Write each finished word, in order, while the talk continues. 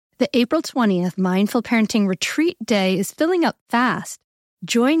The April 20th Mindful Parenting Retreat Day is filling up fast.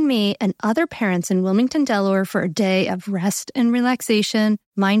 Join me and other parents in Wilmington, Delaware for a day of rest and relaxation,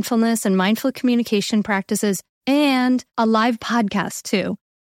 mindfulness and mindful communication practices, and a live podcast too.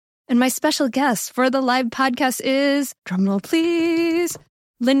 And my special guest for the live podcast is, drumroll please,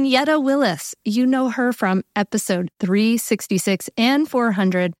 Lynetta Willis. You know her from episode 366 and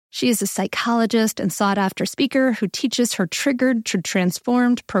 400. She is a psychologist and sought-after speaker who teaches her Triggered to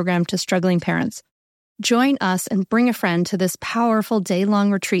Transformed program to struggling parents. Join us and bring a friend to this powerful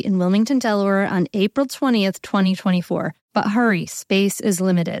day-long retreat in Wilmington, Delaware on April 20th, 2024. But hurry, space is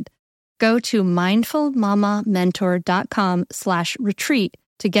limited. Go to mindfulmamamentor.com/retreat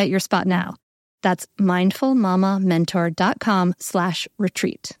to get your spot now. That's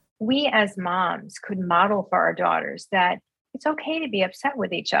mindfulmamamentor.com/retreat. We as moms could model for our daughters that it's okay to be upset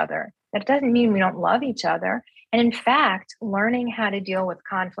with each other. That doesn't mean we don't love each other. And in fact, learning how to deal with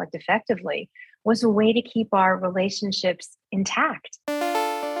conflict effectively was a way to keep our relationships intact.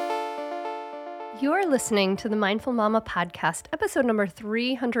 You're listening to the Mindful Mama podcast, episode number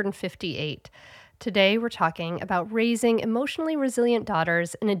 358. Today, we're talking about raising emotionally resilient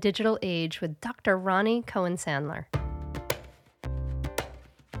daughters in a digital age with Dr. Roni Cohen-Sandler.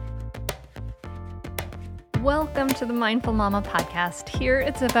 Welcome to the Mindful Mama podcast. Here,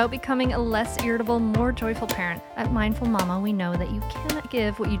 it's about becoming a less irritable, more joyful parent. At Mindful Mama, we know that you cannot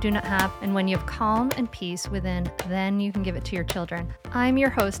give what you do not have, and when you have calm and peace within, then you can give it to your children. I'm your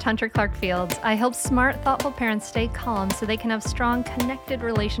host, Hunter Clark-Fields. I help smart, thoughtful parents stay calm so they can have strong, connected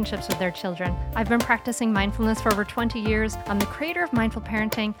relationships with their children. I've been practicing mindfulness for over 20 years. I'm the creator of Mindful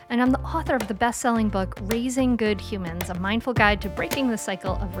Parenting, and I'm the author of the best-selling book, Raising Good Humans, a mindful guide to breaking the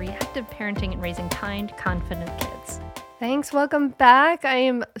cycle of reactive parenting and raising kind, confident kids. Thanks. Welcome back. I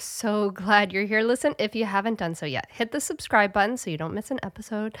am so glad you're here. Listen, if you haven't done so yet, hit the subscribe button so you don't miss an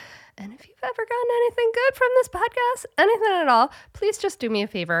episode. And if you've ever gotten anything good from this podcast, anything at all, please just do me a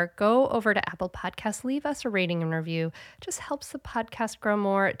favor. Go over to Apple Podcasts, leave us a rating and review. It just helps the podcast grow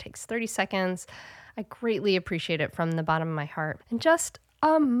more. It takes 30 seconds. I greatly appreciate it from the bottom of my heart. And just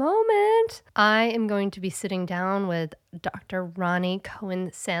a moment, I am going to be sitting down with Dr. Roni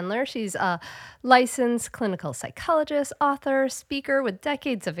Cohen-Sandler. She's a licensed clinical psychologist, author, speaker with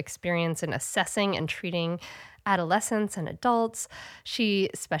decades of experience in assessing and treating adolescents and adults.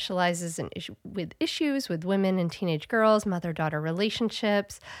 She specializes in issues with women and teenage girls, mother-daughter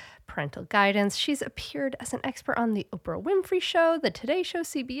relationships, parental guidance. She's appeared as an expert on the Oprah Winfrey Show, the Today Show,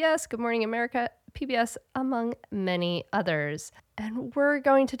 CBS, Good Morning America, PBS, among many others. And we're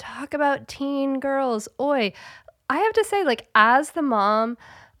going to talk about teen girls. Oi, I have to say, as the mom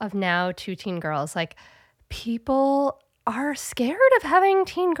of now 2 teen girls, people are scared of having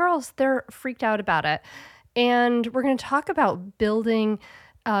teen girls. They're freaked out about it. And we're going to talk about building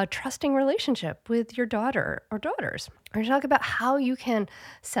a trusting relationship with your daughter or daughters. We're going to talk about how you can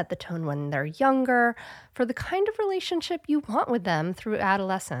set the tone when they're younger for the kind of relationship you want with them through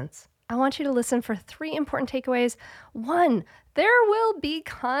adolescence. I want you to listen for 3 important takeaways. 1, there will be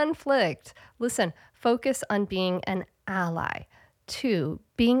conflict. Listen, focus on being an ally. 2,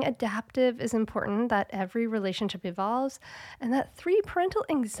 being adaptive is important, that every relationship evolves. And that 3, parental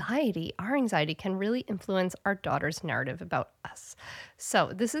anxiety, our anxiety can really influence our daughter's narrative about us.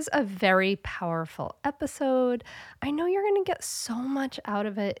 So this is a very powerful episode. I know you're going to get so much out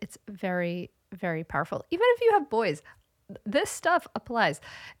of it. It's very, very powerful. Even if you have boys, this stuff applies.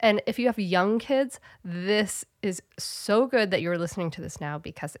 And if you have young kids, this is so good that you're listening to this now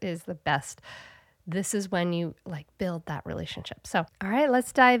because it is the best. This is when you build that relationship. So, all right,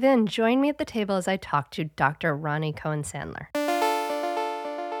 let's dive in. Join me at the table as I talk to Dr. Roni Cohen-Sandler.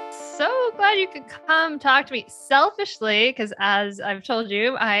 So glad you could come talk to me selfishly because as I've told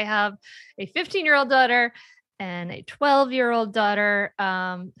you, I have a 15-year-old daughter and a 12-year-old daughter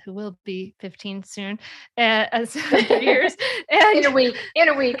who will be 15 soon, as 3 years. And in a week. in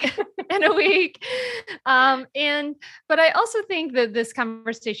a week. But I also think that this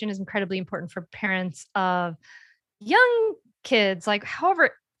conversation is incredibly important for parents of young kids,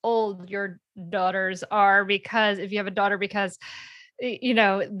 however old your daughters are, because if you have a daughter, because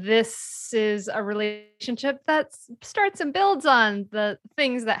this is a relationship that starts and builds on the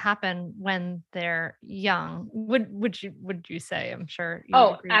things that happen when they're young. Would you say? I'm sure.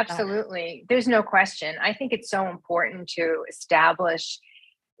 Oh, absolutely. There's no question. I think it's so important to establish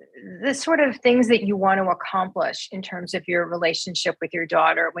the sort of things that you want to accomplish in terms of your relationship with your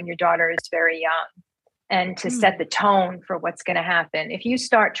daughter when your daughter is very young, and to set the tone for what's going to happen. If you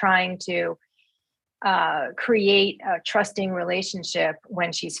start trying to create a trusting relationship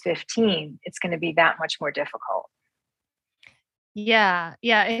when she's 15, it's going to be that much more difficult. Yeah.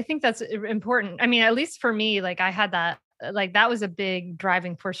 Yeah. I think that's important. I mean, at least for me, like I had that, like that was a big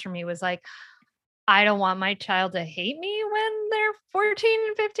driving force for me was like, I don't want my child to hate me when they're 14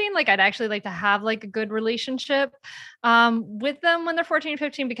 and 15. Like I'd actually like to have like a good relationship with them when they're 14 and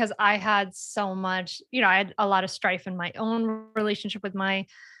 15 because I had so much, I had a lot of strife in my own relationship with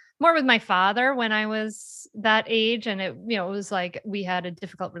more with my father when I was that age. And it was like we had a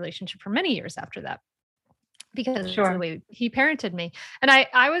difficult relationship for many years after that because of the Sure. way he parented me. And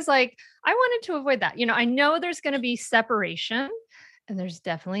I was like, I wanted to avoid that. I know there's going to be separation and there's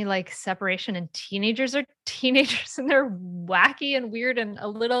definitely like separation and teenagers are teenagers and they're wacky and weird and a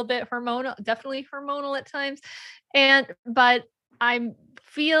little bit hormonal, definitely hormonal at times. But I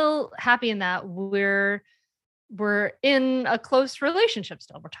feel happy in that we're in a close relationship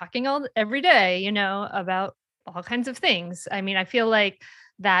still. We're talking every day, about all kinds of things. I mean, I feel like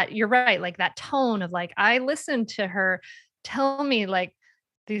that you're right, like that tone of like I listened to her tell me like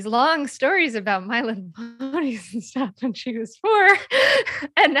these long stories about My Little Ponies and stuff when she was 4.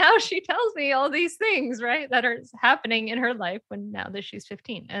 And now she tells me all these things, right, that are happening in her life now that she's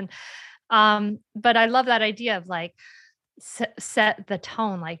 15. And but I love that idea of like set the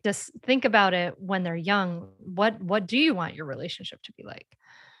tone, like just think about it when they're young. What do you want your relationship to be like?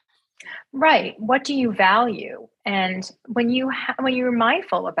 Right. What do you value? And when you're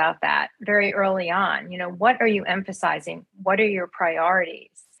mindful about that very early on, what are you emphasizing? What are your priorities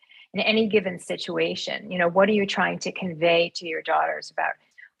in any given situation? What are you trying to convey to your daughters about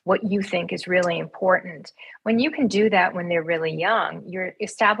what you think is really important? When you can do that when they're really young, you're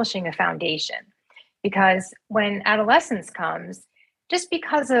establishing a foundation. Because when adolescence comes, just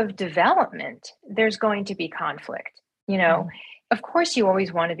because of development, there's going to be conflict. Of course, you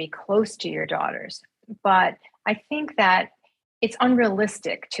always want to be close to your daughters, but I think that it's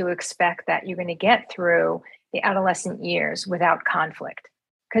unrealistic to expect that you're going to get through the adolescent years without conflict.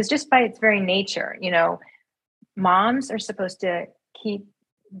 Because just by its very nature, moms are supposed to keep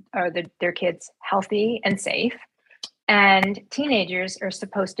their kids healthy and safe, and teenagers are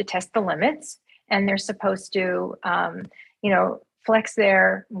supposed to test the limits, and they're supposed to, flex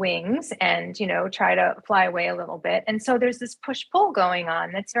their wings and, try to fly away a little bit. And so there's this push pull going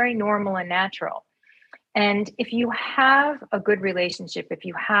on that's very normal and natural. And if you have a good relationship, if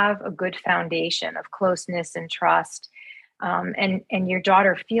you have a good foundation of closeness and trust, and your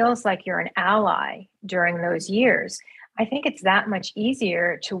daughter feels like you're an ally during those years, I think it's that much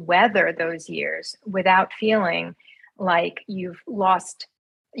easier to weather those years without feeling like you've lost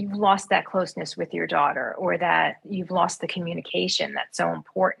that closeness with your daughter, or that you've lost the communication that's so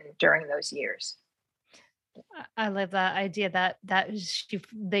important during those years. I love that idea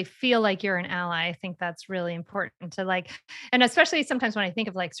they feel like you're an ally. I think that's really important to like, and especially sometimes when I think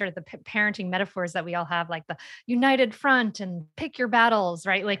of like sort of the parenting metaphors that we all have, like the united front and pick your battles,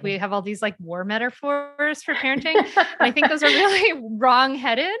 right? Like we have all these like war metaphors for parenting. And I think those are really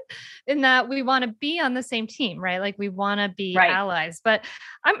wrong-headed in that we want to be on the same team, right? Like we want to be Right. allies. But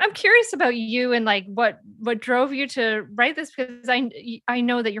I'm curious about you and like what drove you to write this, because I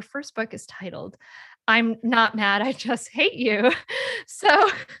know that your first book is titled I'm Not Mad, I Just Hate You.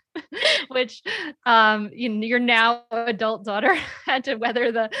 So, which, your now adult daughter had to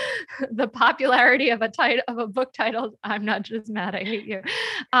weather the popularity of a book titled I'm Not Just Mad, I Hate You.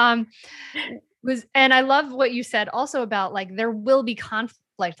 And I love what you said also about like, there will be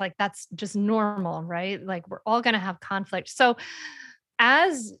conflict. Like that's just normal, right? Like we're all going to have conflict. So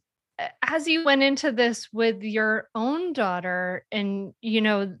as you went into this with your own daughter and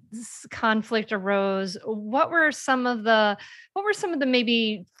this conflict arose, what were some of the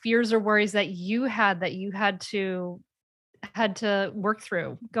maybe fears or worries that you had to work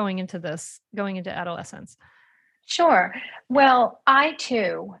through going into adolescence? Sure. Well, I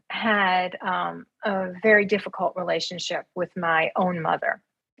too had a very difficult relationship with my own mother.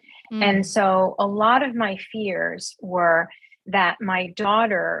 And so a lot of my fears were that my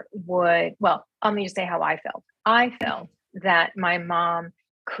daughter well, let me just say how I felt. I felt that my mom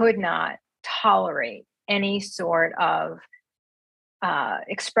could not tolerate any sort of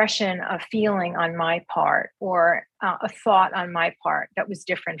expression of feeling on my part, or a thought on my part that was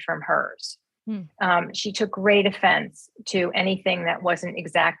different from hers. She took great offense to anything that wasn't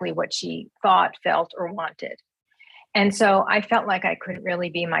exactly what she thought, felt, or wanted. And so I felt like I couldn't really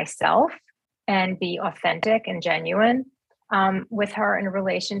be myself and be authentic and genuine with her in a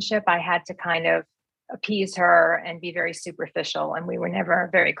relationship. I had to kind of appease her and be very superficial, and we were never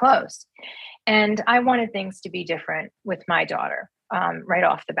very close. And I wanted things to be different with my daughter right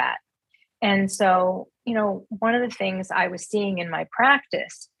off the bat. And so, one of the things I was seeing in my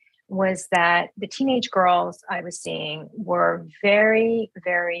practice was that the teenage girls I was seeing were very,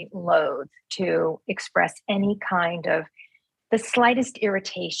 very loath to express any kind of the slightest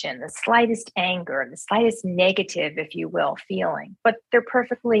irritation, the slightest anger, the slightest negative, if you will, feeling, but they're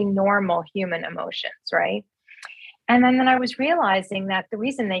perfectly normal human emotions, right? And then I was realizing that the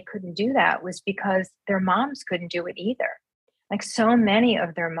reason they couldn't do that was because their moms couldn't do it either. Like so many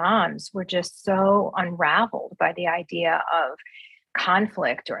of their moms were just so unraveled by the idea of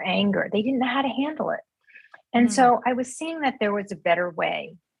conflict or anger. They didn't know how to handle it. And so I was seeing that there was a better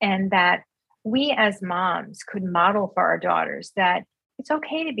way, and that we as moms could model for our daughters that it's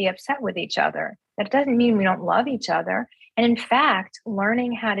okay to be upset with each other. That doesn't mean we don't love each other. And in fact,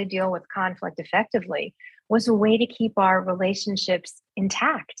 learning how to deal with conflict effectively was a way to keep our relationships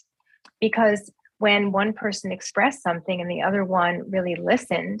intact. Because when one person expressed something and the other one really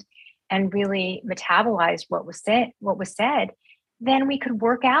listened and really metabolized what was said, then we could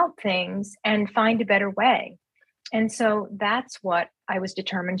work out things and find a better way. And so that's what I was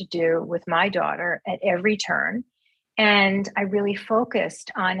determined to do with my daughter at every turn. And I really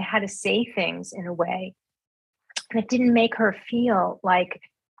focused on how to say things in a way that didn't make her feel like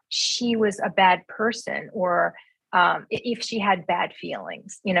she was a bad person, or if she had bad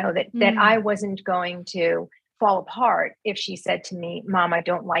feelings, that I wasn't going to fall apart if she said to me, "Mom, I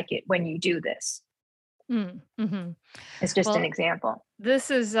don't like it when you do this." Mm-hmm. It's just an example. This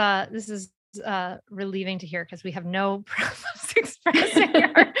is relieving to hear, because we have no problems expressing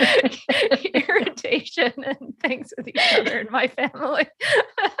our irritation and things with each other in my family.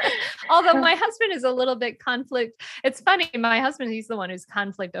 Although my husband is a little bit conflict. It's funny. My husband, he's the one who's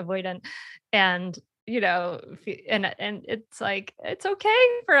conflict avoidant, and and it's like, it's okay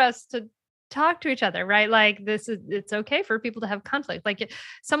for us to talk to each other, right? Like it's okay for people to have conflict. Like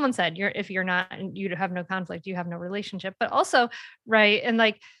someone said, if you're not, and you have no conflict, you have no relationship. But also, right. And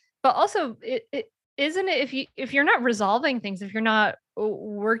like, but also it isn't it, if you're not resolving things, if you're not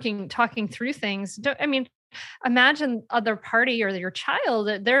talking through things, imagine other party or your child,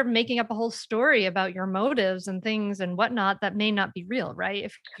 they're making up a whole story about your motives and things and whatnot that may not be real, right?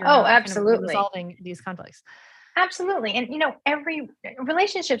 If you're not absolutely kind of resolving these conflicts. Absolutely. And, every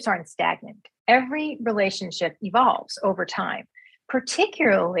relationships aren't stagnant. Every relationship evolves over time,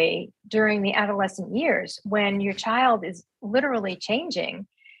 particularly during the adolescent years when your child is literally changing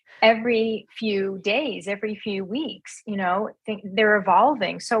every few days, every few weeks. They're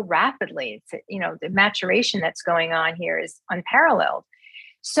evolving so rapidly. It's, the maturation that's going on here is unparalleled.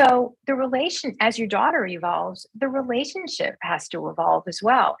 So as your daughter evolves, the relationship has to evolve as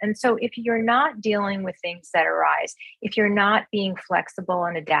well. And so if you're not dealing with things that arise, if you're not being flexible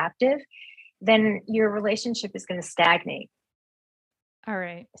and adaptive, then your relationship is going to stagnate. All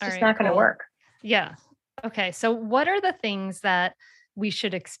right. It's just not going to work. Yeah. Okay. So what are the things that we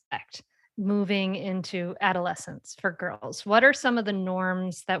should expect moving into adolescence for girls? What are some of the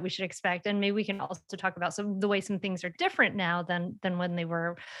norms that we should expect? And maybe we can also talk about the way some things are different now than when they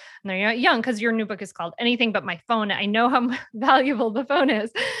were when they're young, because your new book is called Anything But My Phone. I know how valuable the phone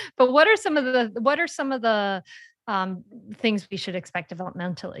is, but what are some of the things we should expect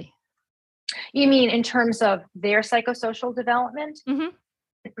developmentally? You mean in terms of their psychosocial development? Mm-hmm.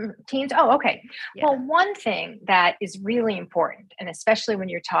 Teens? Oh, okay. Yeah. Well, one thing that is really important, and especially when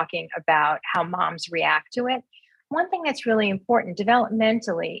you're talking about how moms react to it, one thing that's really important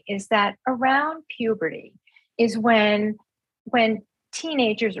developmentally is that around puberty is when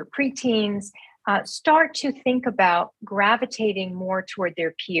teenagers or preteens start to think about gravitating more toward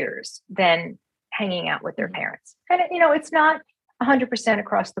their peers than hanging out with their parents. And, it's not 100%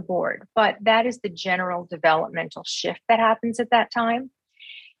 across the board, but that is the general developmental shift that happens at that time.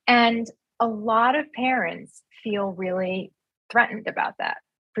 And a lot of parents feel really threatened about that,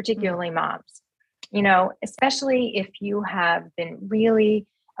 particularly moms, especially if you have been really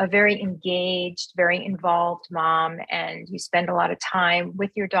a very engaged, very involved mom, and you spend a lot of time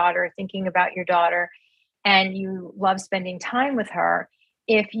with your daughter, thinking about your daughter, and you love spending time with her.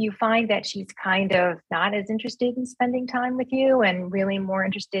 If you find that she's kind of not as interested in spending time with you and really more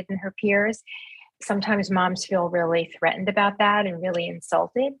interested in her peers, sometimes moms feel really threatened about that and really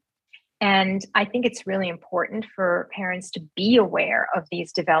insulted. And I think it's really important for parents to be aware of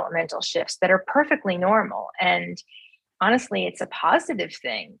these developmental shifts that are perfectly normal. And honestly, it's a positive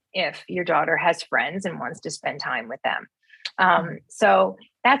thing if your daughter has friends and wants to spend time with them. So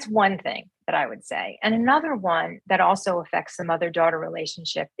that's one thing that I would say. And another one that also affects the mother-daughter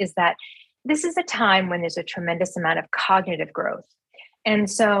relationship is that this is a time when there's a tremendous amount of cognitive growth. And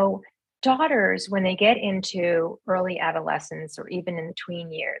so daughters, when they get into early adolescence or even in the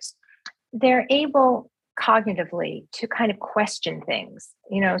tween years, they're able cognitively to kind of question things,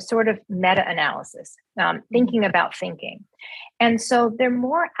 sort of meta-analysis, thinking about thinking. And so they're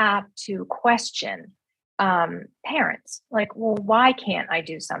more apt to question parents, like, well, why can't I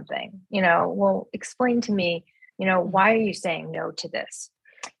do something? Well, explain to me, why are you saying no to this?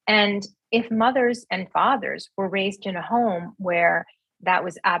 And if mothers and fathers were raised in a home where that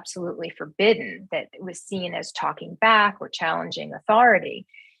was absolutely forbidden, that it was seen as talking back or challenging authority,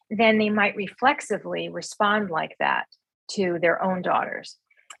 then they might reflexively respond like that to their own daughters.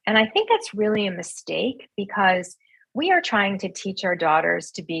 And I think that's really a mistake, because we are trying to teach our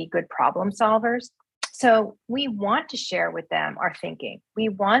daughters to be good problem solvers. So we want to share with them our thinking. We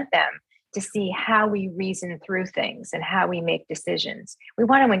want them to see how we reason through things and how we make decisions. We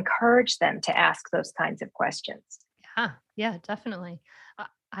want to encourage them to ask those kinds of questions. Yeah, definitely.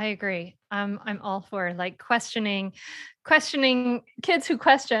 I agree. I'm all for like questioning kids who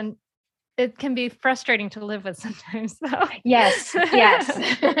question. It can be frustrating to live with sometimes, though. Yes.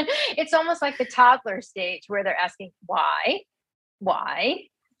 It's almost like the toddler stage where they're asking why,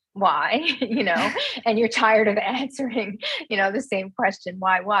 and you're tired of answering, the same question,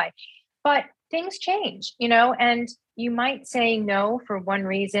 why. But things change, and you might say no for one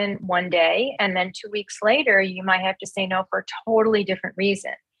reason one day, and then 2 weeks later, you might have to say no for a totally different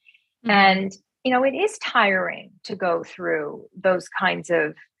reason. Mm-hmm. And, it is tiring to go through those kinds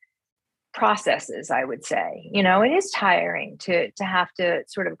of processes, I would say. It is tiring to have to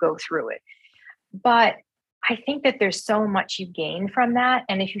sort of go through it. But I think that there's so much you gain from that.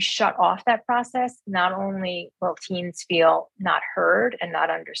 And if you shut off that process, not only will teens feel not heard and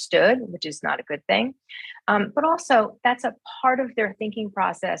not understood, which is not a good thing, but also that's a part of their thinking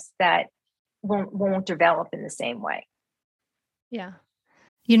process that won't develop in the same way. Yeah.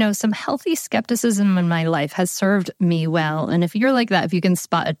 Some healthy skepticism in my life has served me well. And if you're like that, if you can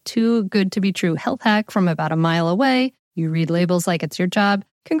spot a too good to be true health hack from about a mile away, you read labels like it's your job,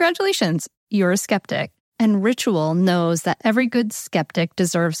 congratulations, you're a skeptic. And Ritual knows that every good skeptic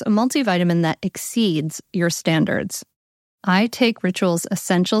deserves a multivitamin that exceeds your standards. I take Ritual's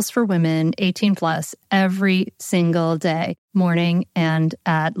Essentials for Women 18 plus every single day, morning and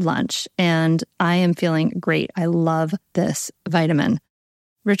at lunch. And I am feeling great. I love this vitamin.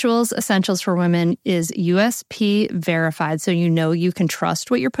 Ritual's Essentials for Women is USP verified, so you can trust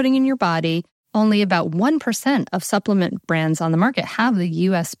what you're putting in your body. Only about 1% of supplement brands on the market have the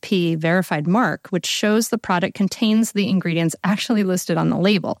USP verified mark, which shows the product contains the ingredients actually listed on the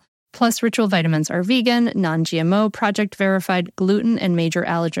label. Plus, Ritual vitamins are vegan, non-GMO, project verified, gluten and major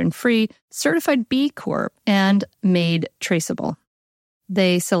allergen free, certified B Corp, and made traceable.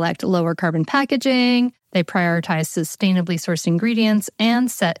 They select lower carbon packaging, they prioritize sustainably sourced ingredients,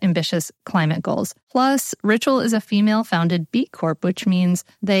 and set ambitious climate goals. Plus, Ritual is a female-founded B Corp, which means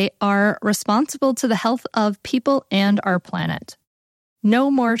they are responsible to the health of people and our planet.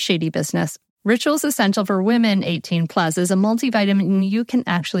 No more shady business. Ritual's Essential for Women 18 plus is a multivitamin you can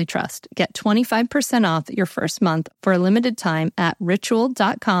actually trust. Get 25% off your first month for a limited time at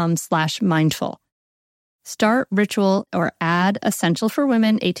ritual.com/mindful. Start Ritual or add Essential for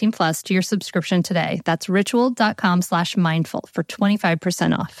Women 18 plus to your subscription today. That's ritual.com/mindful for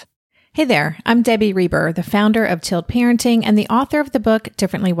 25% off. Hey there, I'm Debbie Reber, the founder of Tilt Parenting and the author of the book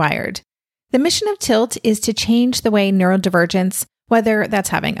Differently Wired. The mission of Tilt is to change the way neurodivergence, whether that's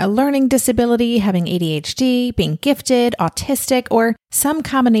having a learning disability, having ADHD, being gifted, autistic, or some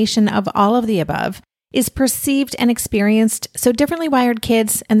combination of all of the above, is perceived and experienced so differently wired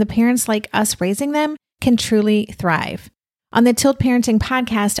kids and the parents like us raising them can truly thrive. On the Tilt Parenting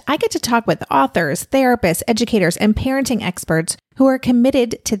podcast, I get to talk with authors, therapists, educators, and parenting experts who are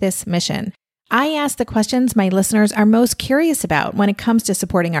committed to this mission. I ask the questions my listeners are most curious about when it comes to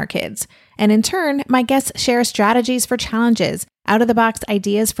supporting our kids. And in turn, my guests share strategies for challenges, out-of-the-box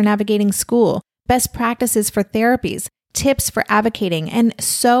ideas for navigating school, best practices for therapies, tips for advocating, and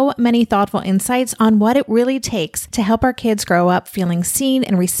so many thoughtful insights on what it really takes to help our kids grow up feeling seen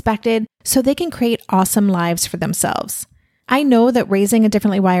and respected so they can create awesome lives for themselves. I know that raising a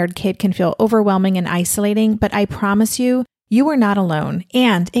differently wired kid can feel overwhelming and isolating, but I promise you, you are not alone,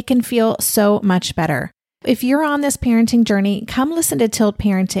 and it can feel so much better. If you're on this parenting journey, come listen to Tilt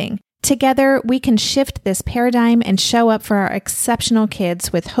Parenting. Together, we can shift this paradigm and show up for our exceptional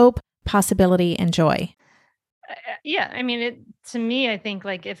kids with hope, possibility, and joy. Yeah, I mean, to me, I think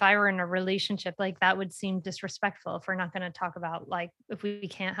like if I were in a relationship, like that would seem disrespectful if we're not going to talk about like if we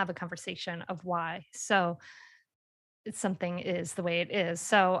can't have a conversation of why. So something is the way it is.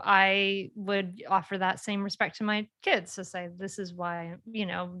 So I would offer that same respect to my kids to say, this is why,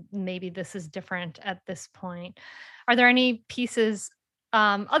 maybe this is different at this point. Are there any pieces,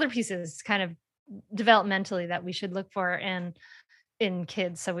 other pieces kind of developmentally that we should look for in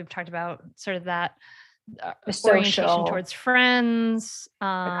kids. So we've talked about sort of that The orientation social, towards friends,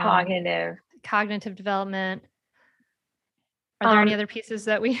 the cognitive development. Are there any other pieces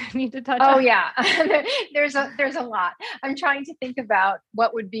that we need to touch on? Oh yeah, there's a lot. I'm trying to think about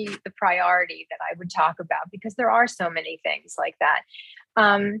what would be the priority that I would talk about, because there are so many things like that.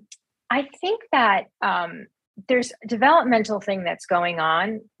 I think that there's a developmental thing that's going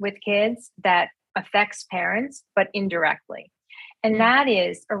on with kids that affects parents, but indirectly. And that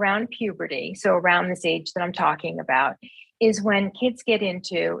is around puberty. So around this age that I'm talking about is when kids get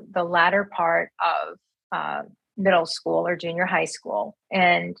into the latter part of middle school or junior high school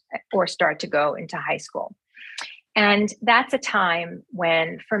or start to go into high school. And that's a time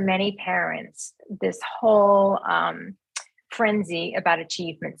when, for many parents, this whole frenzy about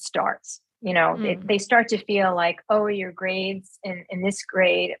achievement starts. They start to feel like, oh, your grades in this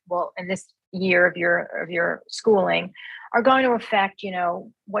grade, well, in this year of your schooling, are going to affect,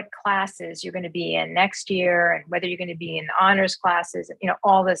 what classes you're going to be in next year, and whether you're going to be in honors classes,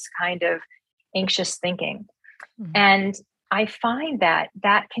 all this kind of anxious thinking. Mm-hmm. And I find that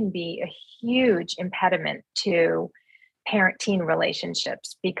can be a huge impediment to parent-teen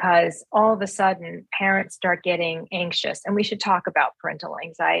relationships, because all of a sudden parents start getting anxious. And we should talk about parental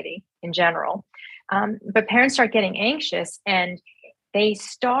anxiety in general. But parents start getting anxious, and they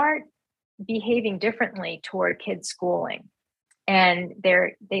start behaving differently toward kids' schooling. And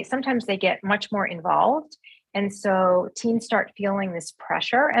they sometimes get much more involved. And so teens start feeling this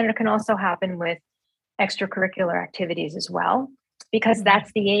pressure. And it can also happen with extracurricular activities as well, because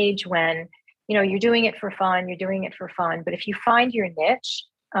that's the age when, you're doing it for fun, but if you find your niche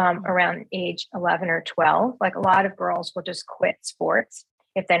around age 11 or 12, like a lot of girls will just quit sports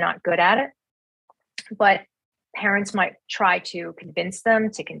if they're not good at it. But parents might try to convince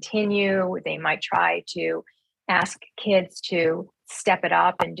them to continue. They might try to ask kids to step it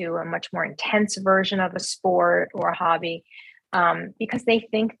up and do a much more intense version of a sport or a hobby, because they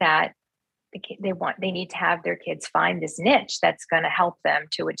think that they need to have their kids find this niche that's going to help them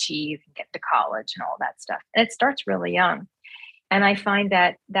to achieve and get to college and all that stuff. And it starts really young. And I find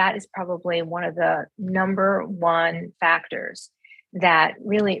that is probably one of the number one factors that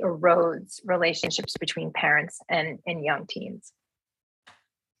really erodes relationships between parents and young teens.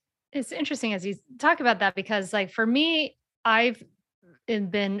 It's interesting as you talk about that, because like for me, I've always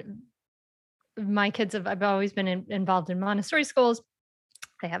been involved in Montessori schools.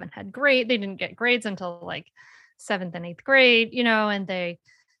 They didn't get grades until like 7th and 8th grade, and they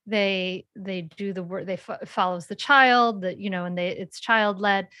do the work, follows the child that, and it's child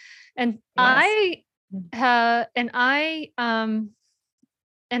led. And yes.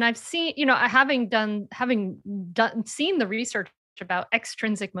 And I've seen, seen the research about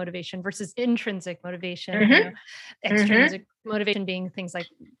extrinsic motivation versus intrinsic motivation, mm-hmm. Extrinsic motivation being things like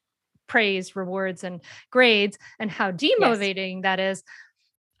praise, rewards, and grades, and how demotivating that is.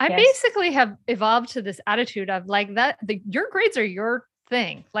 I basically have evolved to this attitude of like that, your grades are your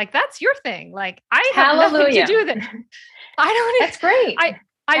thing. Like that's your thing. Like I have nothing to do with it. That's great.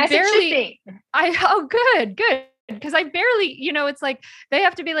 Good. Because I barely, it's like, they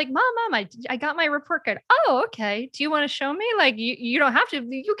have to be like, mom, I got my report card. Oh, okay. Do you want to show me? Like, you don't have to,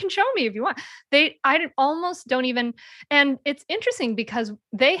 you can show me if you want. I almost don't even, and it's interesting because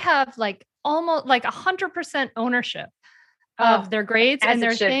they have like almost like 100% ownership of their grades and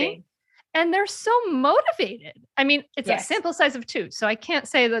their thing. And they're so motivated. I mean, it's a sample size of 2, so I can't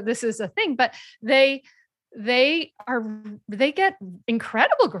say that this is a thing, but they get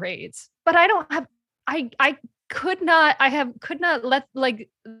incredible grades, but I could not let, like,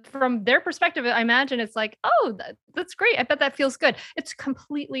 from their perspective, I imagine it's like, oh, that's great. I bet that feels good. It's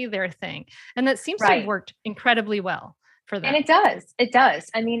completely their thing. And that seems to have worked incredibly well for them. And it does.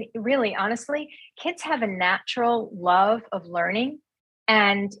 I mean, really, honestly, kids have a natural love of learning.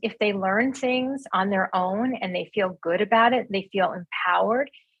 And if they learn things on their own and they feel good about it, they feel empowered,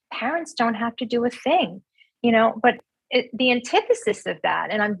 parents don't have to do a thing, but the antithesis of that,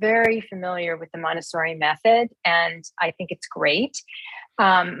 and I'm very familiar with the Montessori method, and I think it's great.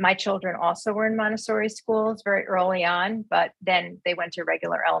 My children also were in Montessori schools very early on, but then they went to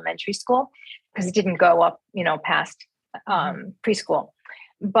regular elementary school because it didn't go up, past preschool.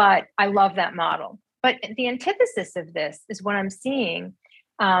 But I love that model. But the antithesis of this is what I'm seeing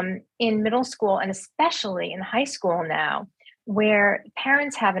in middle school, and especially in high school now, where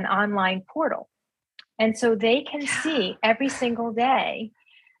parents have an online portal. And so they can see every single day,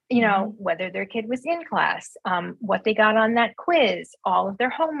 whether their kid was in class, what they got on that quiz, all of their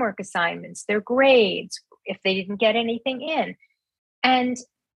homework assignments, their grades, if they didn't get anything in. And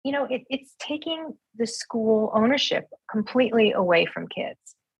it's taking the school ownership completely away from kids.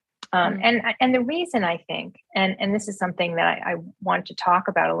 And the reason I think, and this is something that I want to talk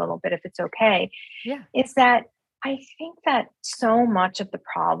about a little bit, if it's okay, is that I think that so much of the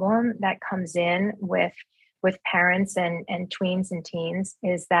problem that comes in with parents and tweens and teens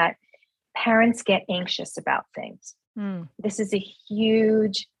is that parents get anxious about things. This is a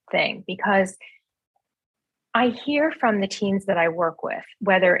huge thing because I hear from the teens that I work with,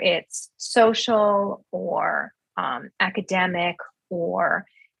 whether it's social or academic or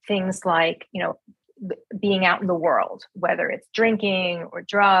things like, being out in the world, whether it's drinking or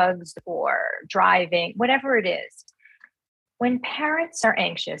drugs or driving, whatever it is. When parents are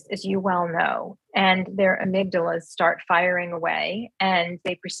anxious, as you well know, and their amygdalas start firing away and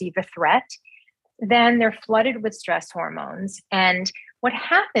they perceive a threat, then they're flooded with stress hormones. And what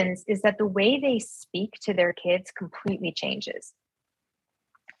happens is that the way they speak to their kids completely changes.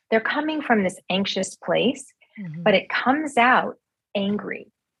 They're coming from this anxious place, but it comes out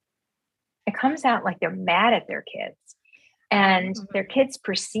angry. It comes out like they're mad at their kids. And their kids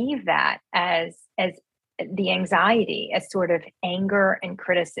perceive that as the anxiety as sort of anger and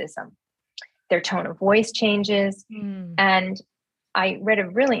criticism. Their tone of voice changes. And I read a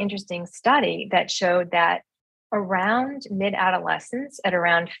really interesting study that showed that around mid-adolescence, at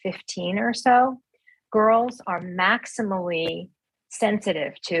around 15 or so, girls are maximally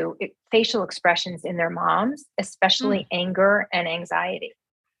sensitive to facial expressions in their moms, especially anger and anxiety.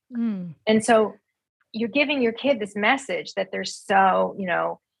 And so you're giving your kid this message that they're so,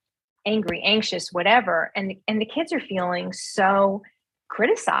 angry, anxious, whatever. And the kids are feeling so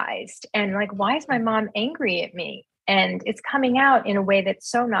criticized and like, why is my mom angry at me? And it's coming out in a way that's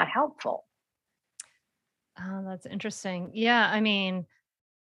so not helpful. Oh, that's interesting. Yeah. I mean,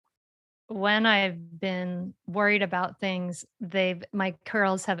 when I've been worried about things, my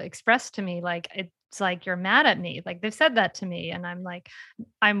girls have expressed to me, like, it's like, you're mad at me. Like they've said that to me. And I'm like,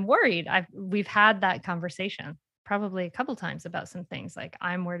 I'm worried. We've had that conversation probably a couple times about some things, like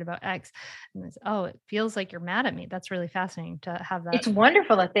I'm worried about X, and it's, oh, it feels like you're mad at me. That's really fascinating to have that. It's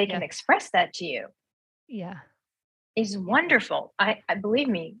wonderful that they can express that to you. Yeah. It's wonderful. I believe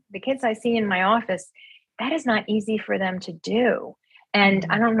me, the kids I see in my office, that is not easy for them to do. And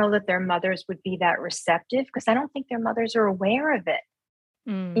I don't know that their mothers would be that receptive because I don't think their mothers are aware of it.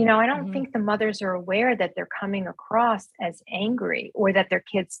 I don't think the mothers are aware that they're coming across as angry or that their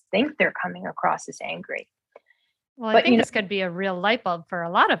kids think they're coming across as angry. Well, I think this could be a real light bulb for a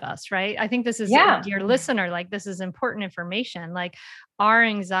lot of us, right? I think this is your listener, like this is important information, like our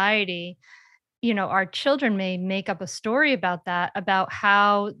anxiety, our children may make up a story about that, about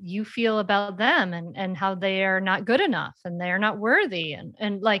how you feel about them and how they are not good enough and they're not worthy.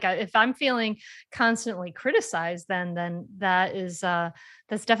 And like, if I'm feeling constantly criticized, then that is,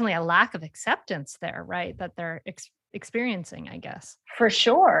 that's definitely a lack of acceptance there, right? That they're experiencing, I guess. For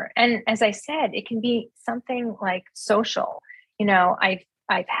sure. And as I said, it can be something like social.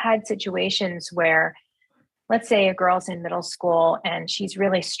 I've had situations where, let's say a girl's in middle school and she's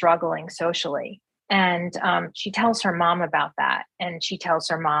really struggling socially. And she tells her mom about that. And she tells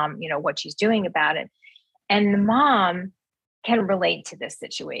her mom, what she's doing about it. And the mom can relate to this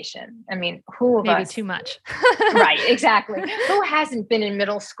situation. I mean, who of Maybe us? Too much. Right, exactly. Who hasn't been in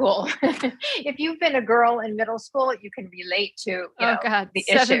middle school? If you've been a girl in middle school, you can relate to the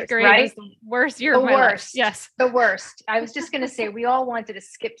seventh issues, grade right? is the worst year of my life. Yes. The worst. I was just going to say, we all wanted to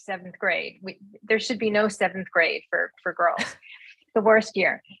skip seventh grade. There should be no seventh grade for girls. The worst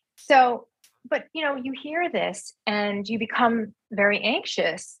year. So, but you hear this and you become very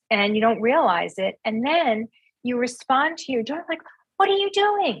anxious and you don't realize it. And then you respond to your daughter like, what are you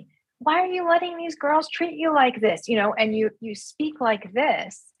doing? Why are you letting these girls treat you like this? And you speak like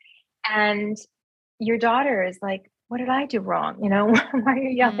this. And your daughter is like, what did I do wrong? Why are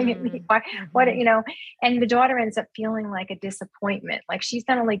you yelling at me? Why, and the daughter ends up feeling like a disappointment. Like she's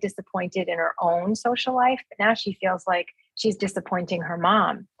not only disappointed in her own social life, but now she feels like she's disappointing her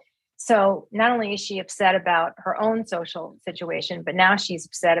mom. So not only is she upset about her own social situation, but now she's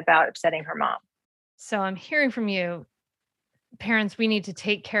upset about upsetting her mom. So I'm hearing from you, parents, we need to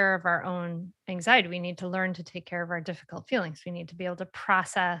take care of our own anxiety. We need to learn to take care of our difficult feelings. We need to be able to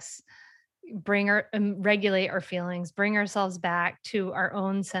process, regulate our feelings, bring ourselves back to our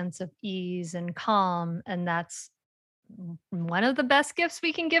own sense of ease and calm. And that's one of the best gifts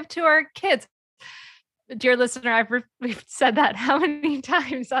we can give to our kids. Dear listener, we've said that how many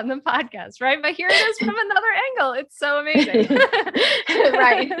times on the podcast, right? But here it is from another angle. It's so amazing.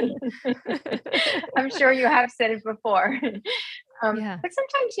 Right. I'm sure you have said it before. But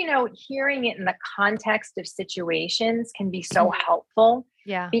sometimes, hearing it in the context of situations can be so helpful.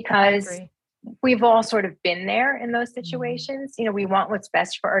 Yeah. because we've all sort of been there in those situations. You know, we want what's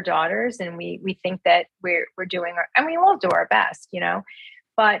best for our daughters, and we think that we're doing and we all do our best, you know,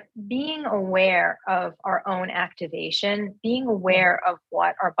 but being aware of our own activation, being aware of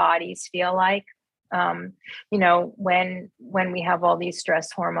what our bodies feel like, you know, when we have all these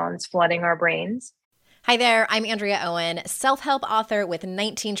stress hormones flooding our brains. Hi there, I'm Andrea Owen, self-help author with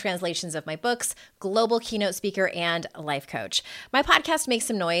 19 translations of my books, global keynote speaker, and life coach. My podcast, Make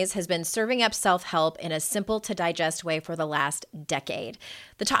Some Noise, has been serving up self-help in a simple-to-digest way for the last decade.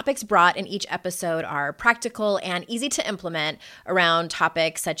 The topics brought in each episode are practical and easy to implement around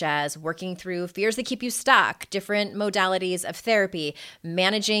topics such as working through fears that keep you stuck, different modalities of therapy,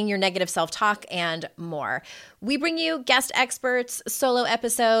 managing your negative self-talk, and more. We bring you guest experts, solo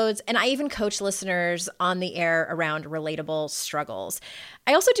episodes, and I even coach listeners on the air around relatable struggles.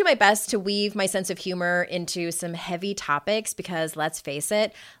 I also do my best to weave my sense of humor into some heavy topics because, let's face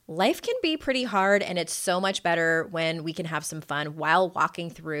it, life can be pretty hard, and it's so much better when we can have some fun while walking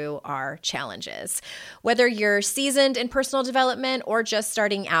through our challenges. Whether you're seasoned in personal development or just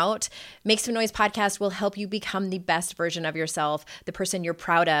starting out, Make Some Noise podcast will help you become the best version of yourself, the person you're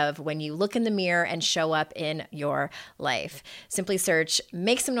proud of when you look in the mirror and show up in your life. Simply search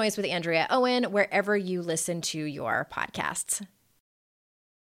Make Some Noise with Andrea Owen wherever you listen to your podcasts.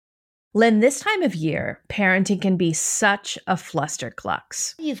 Lynn, this time of year, parenting can be such a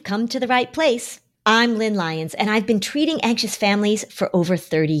flusterclux. You've come to the right place. I'm Lynn Lyons, and I've been treating anxious families for over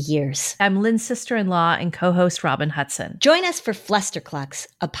 30 years. I'm Lynn's sister-in-law and co-host Robin Hudson. Join us for Flusterclux,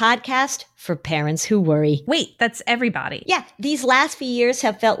 a podcast for parents who worry. Wait, that's everybody. Yeah, these last few years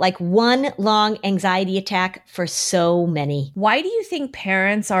have felt like one long anxiety attack for so many. Why do you think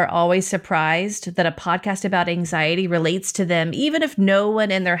parents are always surprised that a podcast about anxiety relates to them, even if no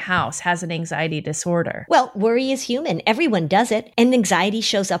one in their house has an anxiety disorder? Well, worry is human. Everyone does it, and anxiety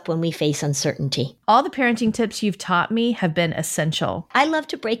shows up when we face uncertainty. All the parenting tips you've taught me have been essential. I love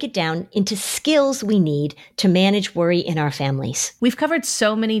to break it down into skills we need to manage worry in our families. We've covered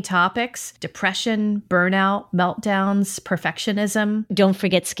so many topics: depression, burnout, meltdowns, perfectionism. Don't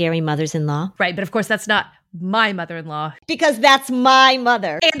forget scary mothers-in-law. Right, but of course that's not my mother-in-law. Because that's my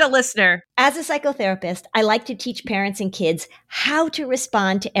mother. And a listener. As a psychotherapist, I like to teach parents and kids how to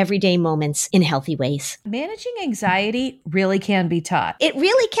respond to everyday moments in healthy ways. Managing anxiety really can be taught. It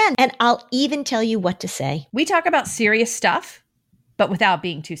really can. And I'll even tell you what to say. We talk about serious stuff, but without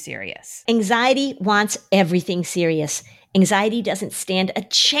being too serious. Anxiety wants everything serious. Anxiety doesn't stand a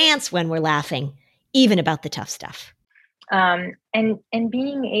chance when we're laughing, even about the tough stuff. And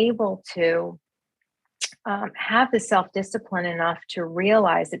being able to have the self-discipline enough to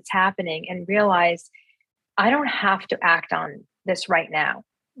realize it's happening and realize I don't have to act on this right now.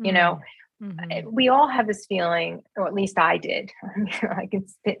 You know, we all have this feeling, or at least I did. I can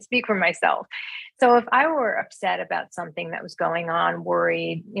speak for myself. So if I were upset about something that was going on,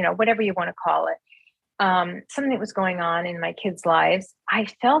 worried, you know, whatever you want to call it, something that was going on in my kids' lives, I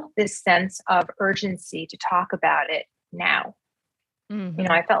felt this sense of urgency to talk about it now. You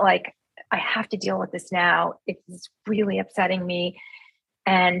know, I felt like I have to deal with this now. It's really upsetting me.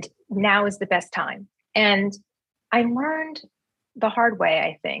 And now is the best time. And I learned the hard way,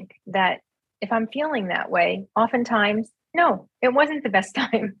 I think, that if I'm feeling that way, oftentimes, no, it wasn't the best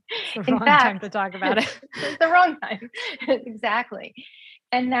time. It's the wrong time to talk about it. It's the wrong time. Exactly.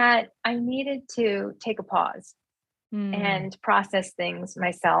 And that I needed to take a pause and process things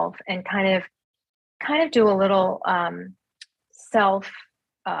myself and kind of do a little self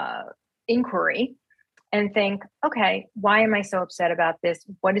inquiry and think, okay, why am I so upset about this?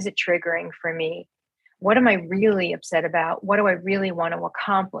 What is it triggering for me? What am I really upset about? What do I really want to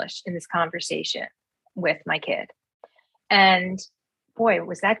accomplish in this conversation with my kid? And boy,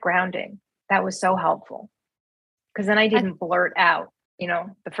 was that grounding. That was so helpful. Because then I didn't blurt out, you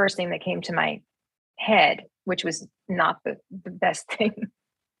know, the first thing that came to my head, which was not the best thing.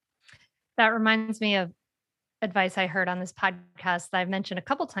 That reminds me of advice I heard on this podcast that I've mentioned a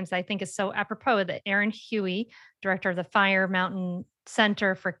couple of times that I think is so apropos, that Aaron Huey, director of the Fire Mountain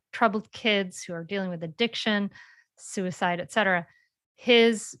Center for Troubled Kids who are dealing with addiction, suicide, etc.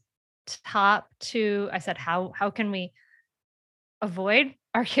 His top two, I said, how can we avoid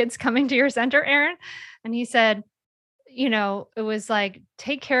our kids coming to your center, Aaron? And he said, you know, it was like,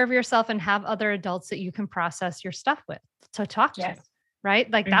 take care of yourself and have other adults that you can process your stuff with, to talk to.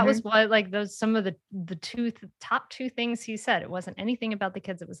 Right. Like that was what, like those, some of the top two things he said. It wasn't anything about the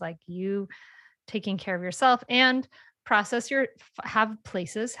kids. It was like you taking care of yourself and process have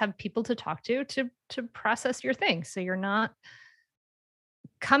places, have people to talk to process your things. So you're not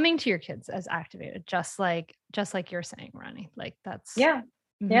coming to your kids as activated, just like you're saying, Roni. Like that's yeah.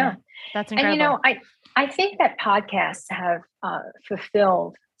 that's incredible. And I think that podcasts have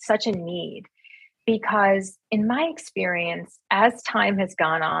fulfilled such a need, because in my experience, as time has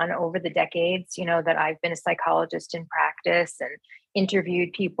gone on over the decades, that I've been a psychologist in practice and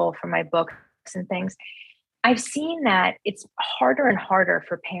interviewed people for my books and things, I've seen that it's harder and harder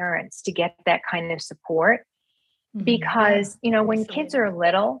for parents to get that kind of support, because, when kids are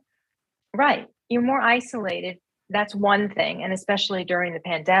little, right, you're more isolated. That's one thing. And especially during the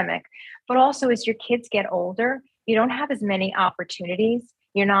pandemic, but also as your kids get older, you don't have as many opportunities.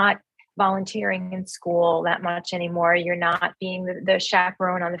 You're not volunteering in school that much anymore. You're not being the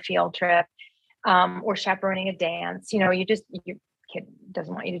chaperone on the field trip, or chaperoning a dance. Your kid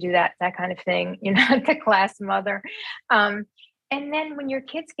doesn't want you to do that kind of thing. You're not the class mother. And then when your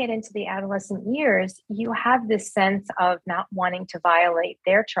kids get into the adolescent years, you have this sense of not wanting to violate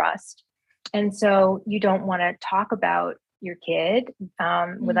their trust. And so you don't want to talk about your kid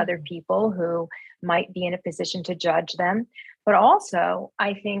with other people who might be in a position to judge them. But also,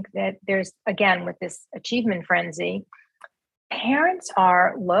 I think that there's, again, with this achievement frenzy, parents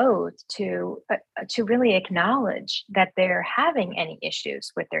are loath to really acknowledge that they're having any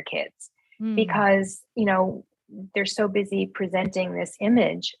issues with their kids, because, they're so busy presenting this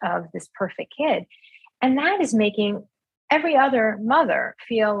image of this perfect kid. And that is making every other mother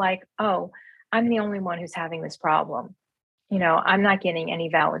feel like, oh, I'm the only one who's having this problem. I'm not getting any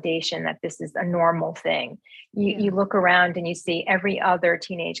validation that this is a normal thing. You look around and you see every other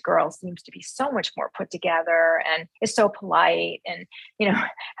teenage girl seems to be so much more put together and is so polite. And,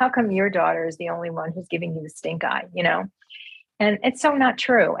 how come your daughter is the only one who's giving you the stink eye, And it's so not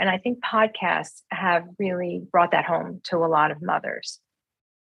true. And I think podcasts have really brought that home to a lot of mothers.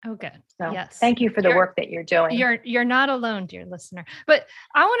 Oh, good. So yes. Thank you for the work that you're doing. You're not alone, dear listener. But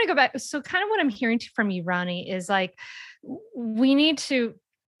I want to go back. So kind of what I'm hearing from you, Roni, is like, we need to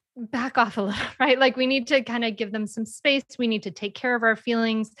back off a little, right? Like we need to kind of give them some space. We need to take care of our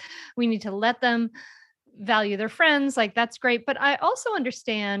feelings. We need to let them value their friends. Like that's great. But I also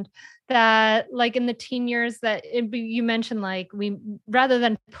understand that like in the teen years that you mentioned, like we, rather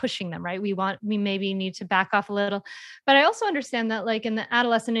than pushing them, right, we maybe need to back off a little. But I also understand that like in the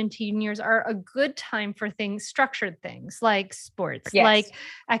adolescent and teen years are a good time for structured things like sports, like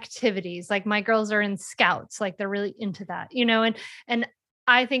activities. Like my girls are in scouts, like they're really into that, and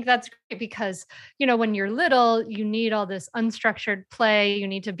I think that's great because, when you're little, you need all this unstructured play. You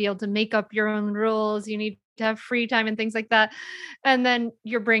need to be able to make up your own rules. You need to have free time and things like that. And then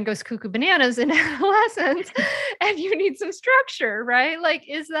your brain goes cuckoo bananas in adolescence and you need some structure, right? Like,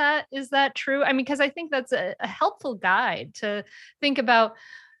 is that true? I mean, because I think that's a helpful guide to think about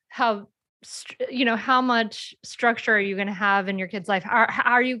how much structure are you going to have in your kid's life?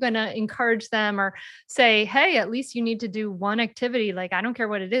 Are you going to encourage them or say, hey, at least you need to do one activity? Like, I don't care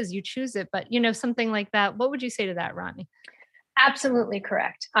what it is, you choose it, but something like that. What would you say to that, Roni? Absolutely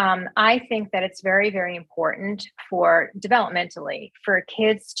correct. I think that it's very, very important for developmentally for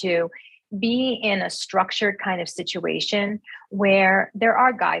kids to be in a structured kind of situation where there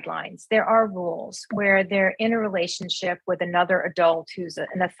are guidelines, there are rules, where they're in a relationship with another adult who's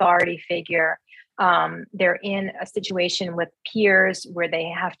an authority figure. They're in a situation with peers where they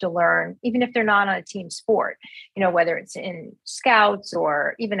have to learn, even if they're not on a team sport, whether it's in scouts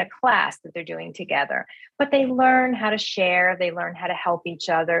or even a class that they're doing together, but they learn how to share, they learn how to help each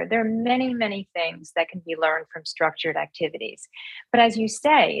other. There are many, many things that can be learned from structured activities. But as you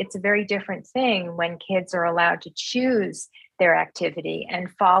say, it's a very different thing when kids are allowed to choose their activity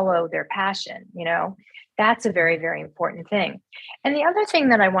and follow their passion, That's a very, very important thing. And the other thing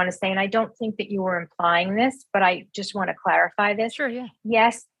that I want to say, and I don't think that you were implying this, but I just want to clarify this. Sure, yeah.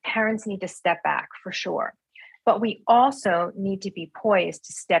 Yes, parents need to step back for sure. But we also need to be poised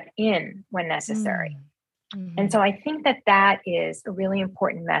to step in when necessary. Mm-hmm. And so I think that that is a really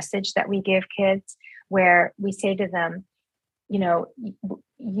important message that we give kids, where we say to them,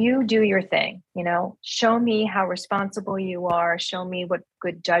 you do your thing, show me how responsible you are, show me what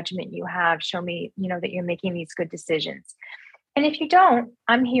good judgment you have, show me, that you're making these good decisions. And if you don't,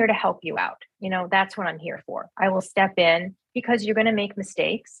 I'm here to help you out. That's what I'm here for. I will step in because you're going to make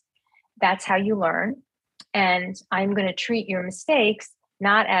mistakes. That's how you learn. And I'm going to treat your mistakes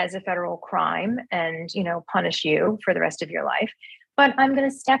not as a federal crime and, punish you for the rest of your life, but I'm going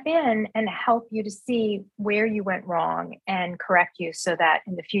to step in and help you to see where you went wrong and correct you so that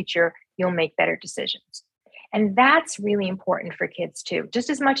in the future, you'll make better decisions. And that's really important for kids too. Just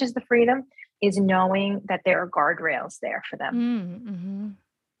as much as the freedom is knowing that there are guardrails there for them.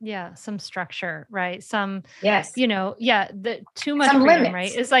 Mm-hmm. Yeah, some structure, right? Some, Yes. the too much Some freedom, limits.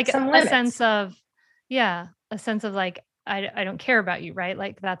 right? It's like Some a limits. sense of, like, I don't care about you, right?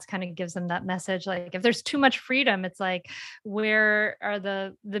 Like that's kind of gives them that message. Like if there's too much freedom, it's like, where are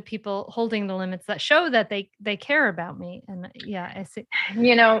the people holding the limits that show that they care about me? And I see.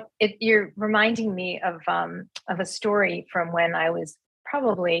 You're reminding me of a story from when I was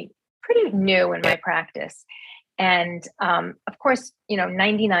probably pretty new in my practice. And of course,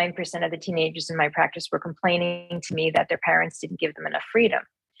 99% of the teenagers in my practice were complaining to me that their parents didn't give them enough freedom.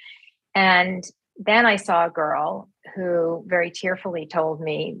 And then I saw a girl who very tearfully told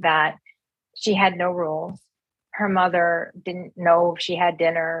me that she had no rules. Her mother didn't know if she had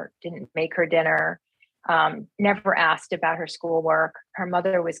dinner, didn't make her dinner, never asked about her schoolwork. Her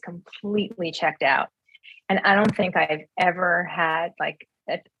mother was completely checked out. And I don't think I've ever had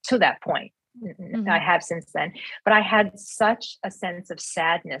to that point. Mm-hmm. I have since then, but I had such a sense of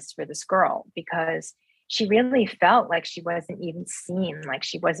sadness for this girl because she really felt like she wasn't even seen, like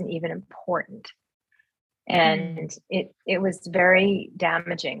she wasn't even important. And it was very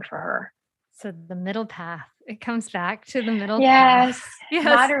damaging for her. So the middle path, it comes back to the middle path. Yes.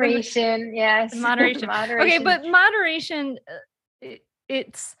 Moderation. Yes. Moderation. Okay. But moderation,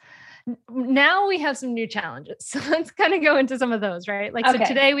 it's, now we have some new challenges. So let's kind of go into some of those, right? Like, okay. So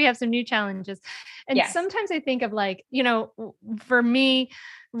today we have some new challenges. And sometimes I think of like, for me,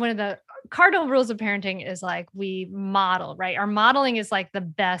 one of the cardinal rules of parenting is like, we model, right? Our modeling is like the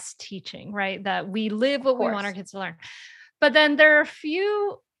best teaching, right? That we live what we want our kids to learn. But then there are a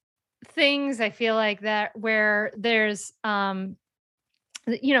few things I feel like that where there's,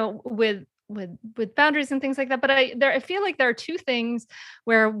 with boundaries and things like that. But I feel like there are two things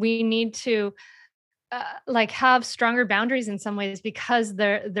where we need to have stronger boundaries in some ways because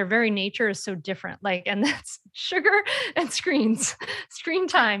their very nature is so different. Like, and that's sugar and screen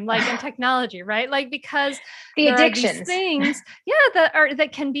time, like, and technology, right? Like, because the addictions things, that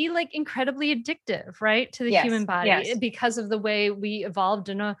can be like incredibly addictive, right? To the human body because of the way we evolved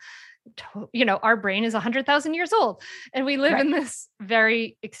in our brain is 100,000 years old and we live in this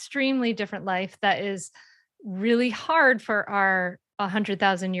very extremely different life that is really hard for our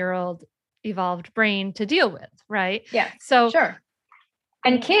 100,000-year-old evolved brain to deal with. Right. Yeah. So sure.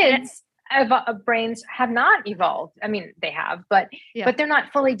 And kids brains have not evolved. I mean, they have, but they're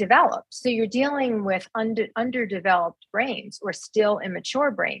not fully developed. So you're dealing with underdeveloped brains or still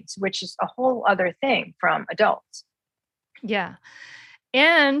immature brains, which is a whole other thing from adults. Yeah.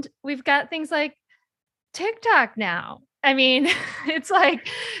 And we've got things like TikTok now. I mean, it's like,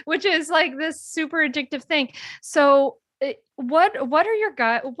 which is like this super addictive thing. So what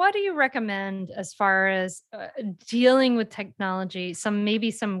do you recommend as far as dealing with technology?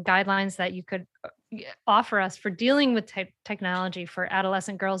 Maybe some guidelines that you could offer us for dealing with technology for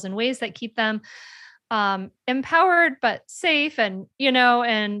adolescent girls in ways that keep them empowered but safe and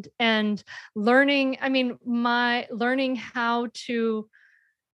and learning. I mean, learning how to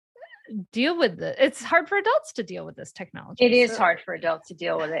deal with it. It's hard for adults to deal with this technology. It is hard for adults to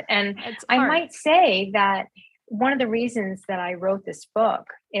deal with it. And I might say that one of the reasons that I wrote this book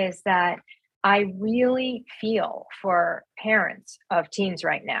is that I really feel for parents of teens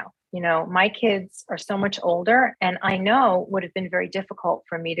right now. My kids are so much older and I know it would have been very difficult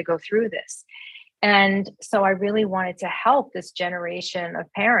for me to go through this. And so I really wanted to help this generation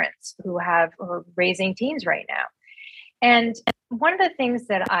of parents who are raising teens right now. And one of the things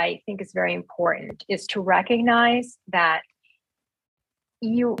that I think is very important is to recognize that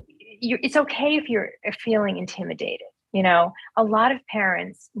it's okay if you're feeling intimidated. A lot of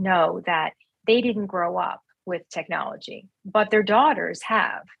parents know that they didn't grow up with technology, but their daughters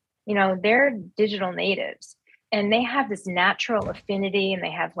have. They're digital natives and they have this natural affinity and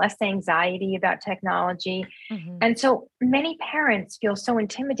they have less anxiety about technology. Mm-hmm. And so many parents feel so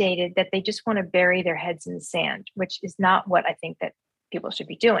intimidated that they just want to bury their heads in the sand, which is not what I think that people should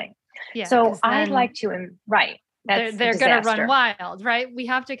be doing. Yeah, so I'd like to, right. They're going to run wild, right? We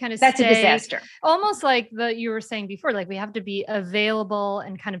have to kind of That's a disaster. Almost like you were saying before, like we have to be available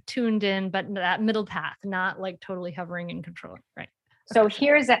and kind of tuned in, but that middle path, not like totally hovering and controlling, right? So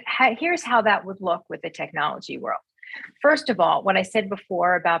here's how that would look with the technology world. First of all, what I said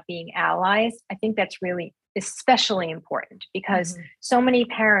before about being allies, I think that's really especially important because so many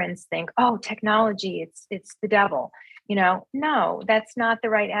parents think, oh, technology, it's the devil. No, that's not the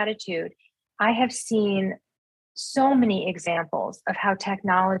right attitude. I have seen so many examples of how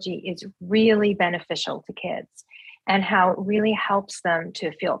technology is really beneficial to kids and how it really helps them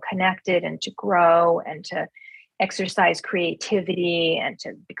to feel connected and to grow and to exercise creativity and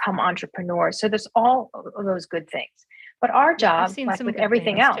to become entrepreneurs. So there's all of those good things. But our I've job, seen like some with good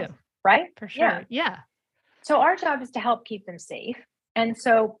everything things else, too, right? for Yeah. sure. Yeah. So our job is to help keep them safe. And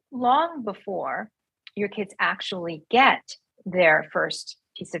so long before your kids actually get their first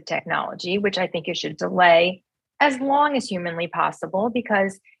piece of technology, which I think you should delay as long as humanly possible,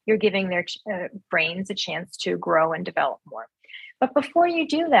 because you're giving their brains a chance to grow and develop more. But before you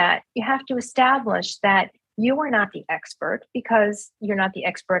do that, you have to establish that you are not the expert, because you're not the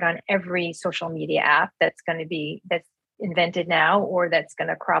expert on every social media app that's invented now, or that's going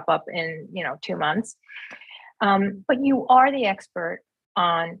to crop up in 2 months. But you are the expert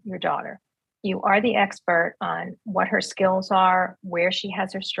on your daughter. You are the expert on what her skills are, where she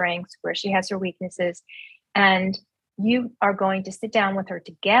has her strengths, where she has her weaknesses. And you are going to sit down with her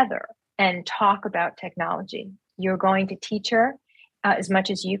together and talk about technology. You're going to teach her as much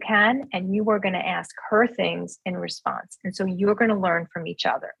as you can, and you are going to ask her things in response. And so you're going to learn from each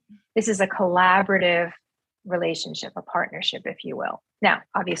other. This is a collaborative relationship, a partnership, if you will. Now,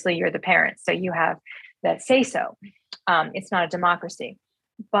 obviously, you're the parent, so you have that say so. It's not a democracy.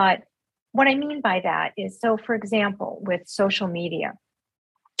 But what I mean by that is, so for example, with social media,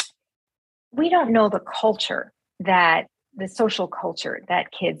 we don't know the social culture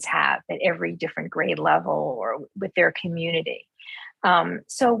that kids have at every different grade level or with their community.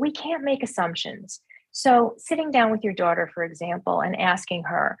 So we can't make assumptions. So sitting down with your daughter, for example, and asking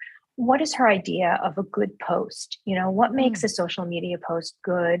her, what is her idea of a good post? What makes a social media post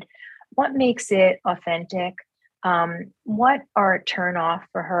good? What makes it authentic? What are a turn off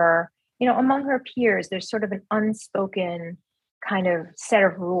for her? Among her peers, there's sort of an unspoken kind of set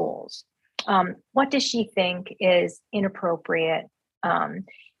of rules. What does she think is inappropriate?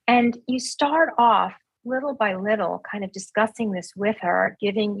 And you start off little by little, kind of discussing this with her,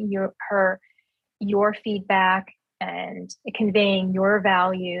 giving her your feedback and conveying your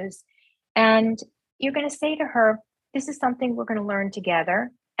values. And you're going to say to her, this is something we're going to learn together.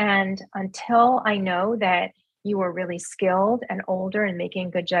 And until I know that you are really skilled and older and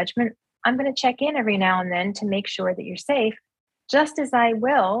making good judgment, I'm going to check in every now and then to make sure that you're safe, just as I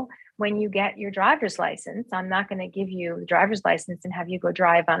will when you get your driver's license. I'm not going to give you the driver's license and have you go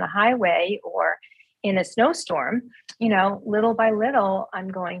drive on a highway or in a snowstorm. Little by little, I'm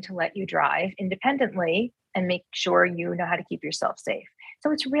going to let you drive independently and make sure you know how to keep yourself safe.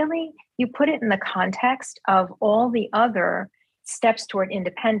 So it's really, you put it in the context of all the other steps toward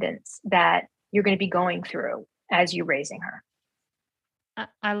independence that you're going to be going through as you're raising her.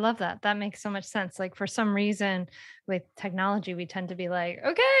 I love that. That makes so much sense. Like, for some reason with technology, we tend to be like,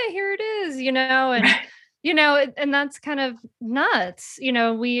 okay, here it is, and, and that's kind of nuts.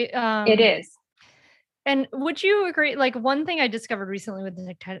 It is. And would you agree? Like, one thing I discovered recently with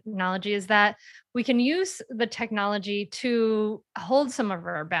the technology is that we can use the technology to hold some of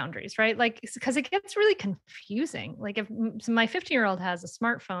our boundaries, right? Like, because it gets really confusing. Like, if my 15-year-old has a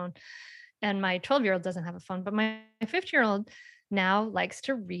smartphone and my 12-year-old doesn't have a phone, but my 15-year-old now likes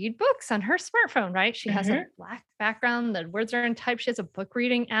to read books on her smartphone, right? She has a black background. The words are in type. She has a book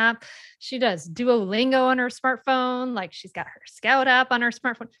reading app. She does Duolingo on her smartphone. Like, she's got her Scout app on her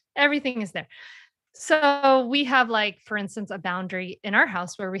smartphone. Everything is there. So we have, like, for instance, a boundary in our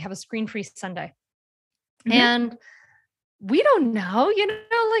house where we have a screen-free Sunday. And we don't know,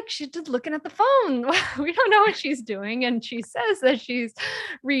 like, she's just looking at the phone. We don't know what she's doing. And she says that she's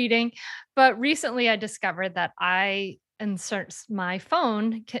reading. But recently I discovered that I insert my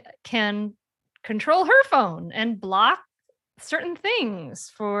phone can control her phone and block certain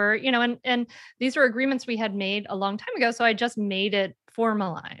things for, and these are agreements we had made a long time ago. So I just made it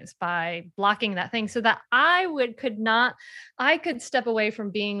formalized by blocking that thing so that I could step away from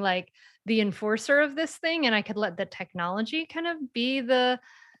being like the enforcer of this thing, and I could let the technology kind of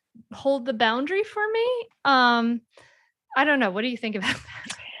hold the boundary for me. I don't know. What do you think about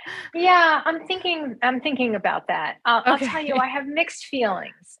that? Yeah, I'm thinking about that. I'll tell you, I have mixed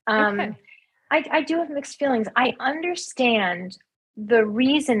feelings. Okay. I do have mixed feelings. I understand the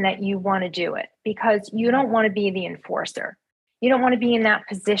reason that you want to do it, because you don't want to be the enforcer. You don't want to be in that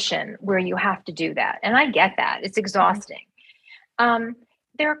position where you have to do that. And I get that. It's exhausting.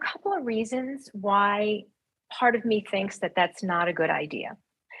 There are a couple of reasons why part of me thinks that that's not a good idea.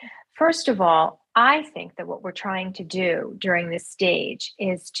 First of all, I think that what we're trying to do during this stage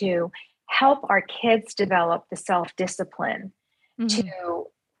is to help our kids develop the self-discipline to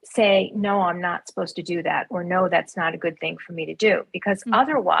say, no, I'm not supposed to do that, or no, that's not a good thing for me to do. Because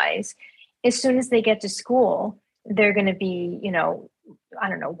otherwise, as soon as they get to school, they're going to be,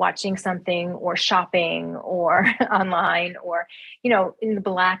 watching something or shopping or online or, in the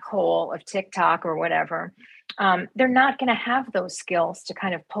black hole of TikTok or whatever. They're not going to have those skills to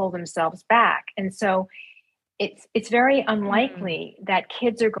kind of pull themselves back. And so it's very unlikely that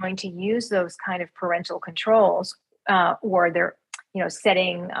kids are going to use those kind of parental controls, or they're,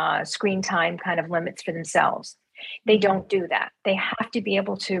 setting screen time kind of limits for themselves. They don't do that. They have to be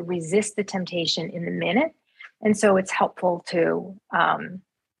able to resist the temptation in the minute. And so it's helpful to,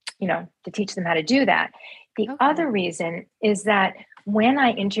 to teach them how to do that. The other reason is that when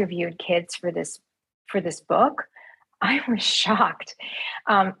I interviewed kids for this book, I was shocked.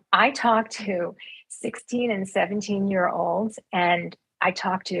 I talked to 16 and 17-year-olds, and I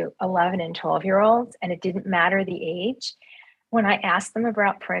talked to 11 and 12-year-olds, and it didn't matter the age. When I asked them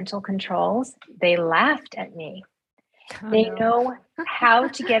about parental controls, they laughed at me. They know how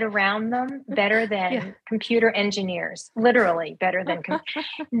to get around them better than computer engineers, literally better than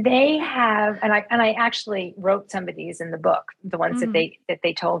they have. And I actually wrote some of these in the book, the ones that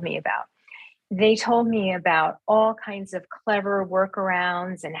they told me about. They told me about all kinds of clever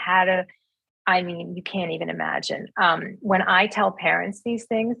workarounds and how to, you can't even imagine. When I tell parents these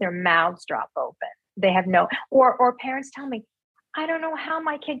things, their mouths drop open. They have or parents tell me, I don't know how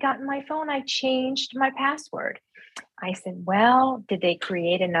my kid got in my phone. I changed my password. I said, well, did they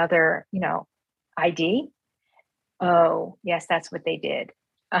create another, ID? Oh, yes, that's what they did.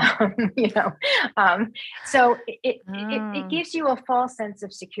 So it gives you a false sense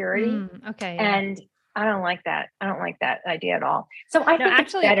of security. And I don't like that. I don't like that idea at all. So I think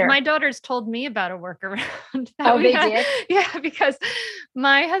actually, it's better. My daughters told me about a workaround. They did? Yeah, because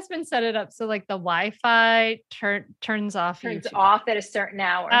my husband set it up so like the Wi-Fi turns off off at a certain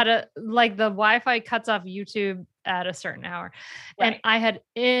hour. The Wi-Fi cuts off YouTube at a certain hour. Right. And I had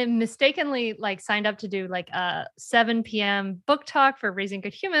mistakenly signed up to do a 7 p.m. book talk for Raising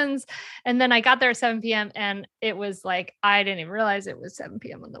Good Humans. And then I got there at 7 p.m. and it was I didn't even realize it was 7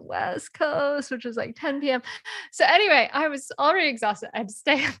 p.m. on the West Coast, which was 10 p.m. So anyway, I was already exhausted. I had to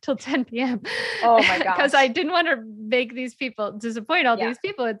stay up till 10 p.m. Oh my gosh. Because I didn't want to make these people disappoint these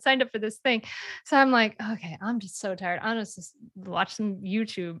people had signed up for this thing. So I'm like, okay, I'm just so tired. I'm just watch some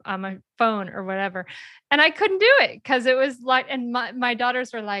YouTube on my phone or whatever. And I couldn't do it because it was and my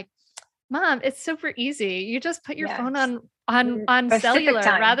daughters were like, Mom, it's super easy. You just put your phone on cellular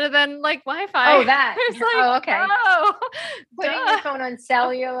time rather than Wi-Fi. Oh, that. Okay. Oh, putting your phone on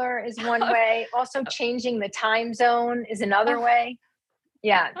cellular is one way. Also changing the time zone is another way.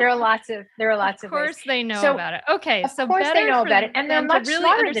 Yeah, there are lots of ways. Of course they know about it. Okay. Of course they know about it. And they're much really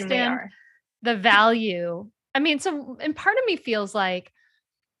smarter than we are. The value. And part of me feels like,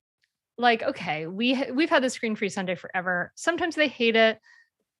 okay, we've had the screen-free Sunday forever. Sometimes they hate it.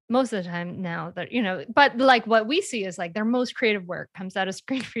 Most of the time now that, but what we see is their most creative work comes out of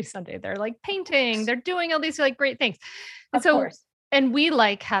screen-free Sunday. They're painting, they're doing all these great things. And of course. And we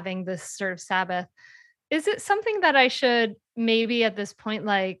like having this sort of Sabbath. Is it something that I should maybe at this point,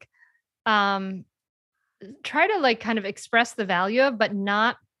 try to kind of express the value of, but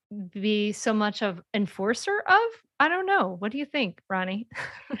not be so much of enforcer of? I don't know. What do you think, Roni?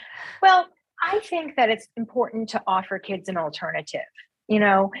 Well, I think that it's important to offer kids an alternative.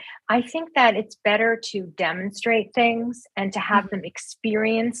 I think that it's better to demonstrate things and to have them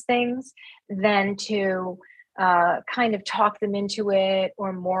experience things than to kind of talk them into it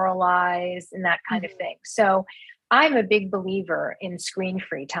or moralize and that kind of thing. So I'm a big believer in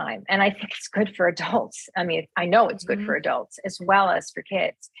screen-free time, and I think it's good for adults. I know it's good for adults as well as for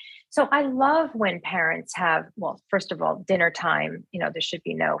kids. So I love when parents have, well, first of all, dinner time, there should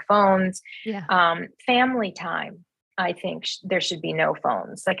be no phones. Yeah. Family time. I think there should be no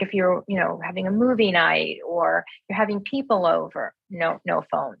phones. If you're, having a movie night or you're having people over, no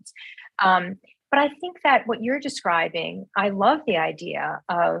phones. But I think that what you're describing, I love the idea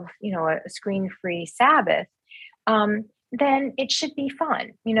of, a screen-free Sabbath. Then it should be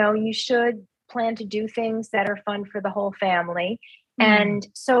fun. You should plan to do things that are fun for the whole family. And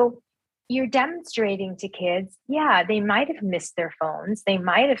so you're demonstrating to kids, they might have missed their phones. They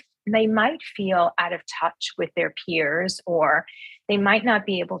might feel out of touch with their peers, or they might not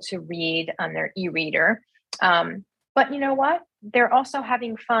be able to read on their e-reader. But you know what? They're also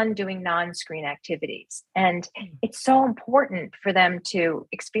having fun doing non-screen activities. And it's so important for them to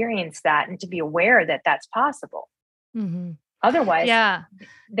experience that and to be aware that that's possible. Mm-hmm. Otherwise,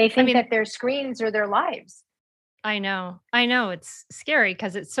 they think that their screens are their lives. I know. It's scary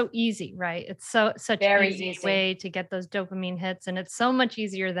because it's so easy, right? It's such an easy way to get those dopamine hits. And it's so much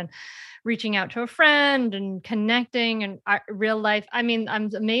easier than reaching out to a friend and connecting and real life. I'm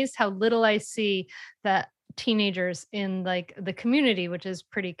amazed how little I see that teenagers in the community, which is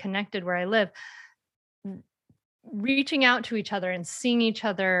pretty connected where I live, reaching out to each other and seeing each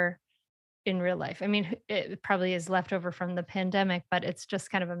other in real life. It probably is leftover from the pandemic, but it's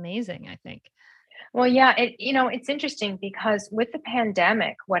just kind of amazing, I think. Well, yeah, it's interesting because with the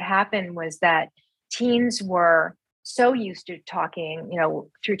pandemic, what happened was that teens were so used to talking,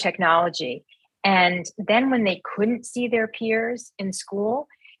 through technology. And then when they couldn't see their peers in school,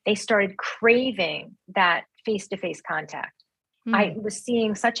 they started craving that face-to-face contact. I was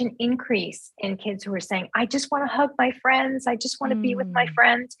seeing such an increase in kids who were saying, I just want to hug my friends. I just want to be with my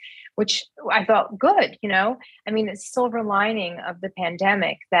friends, which I thought good, I mean, it's silver lining of the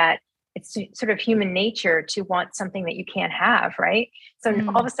pandemic that it's sort of human nature to want something that you can't have, right? So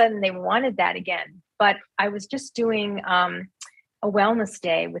all of a sudden they wanted that again. But I was just doing a wellness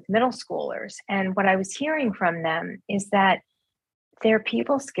day with middle schoolers. And what I was hearing from them is that their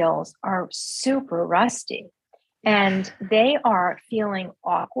people skills are super rusty. And they are feeling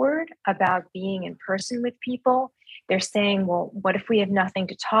awkward about being in person with people. They're saying, well, what if we have nothing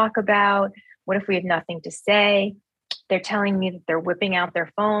to talk about? What if we have nothing to say? They're telling me that they're whipping out their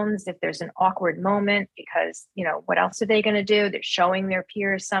phones if there's an awkward moment because, what else are they going to do? They're showing their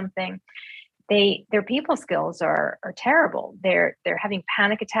peers something. Their people skills are terrible. They're having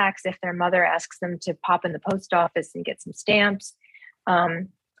panic attacks if their mother asks them to pop in the post office and get some stamps.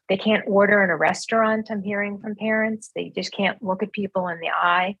 They can't order in a restaurant, I'm hearing from parents. They just can't look at people in the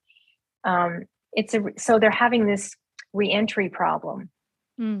eye. So they're having this reentry problem,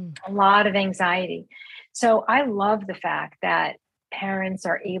 a lot of anxiety. So I love the fact that parents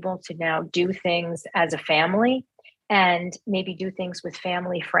are able to now do things as a family and maybe do things with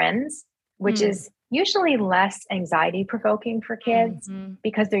family friends, which is usually less anxiety provoking for kids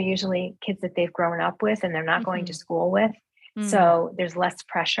because they're usually kids that they've grown up with and they're not going to school with. So there's less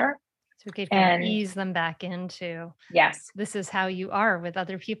pressure. So we could kind of ease them back into, this is how you are with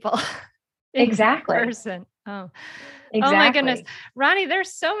other people. Exactly. Person. Oh. Exactly. Oh my goodness. Roni,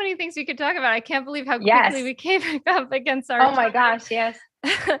 there's so many things we could talk about. I can't believe how quickly we came up against our Oh my gosh, yes.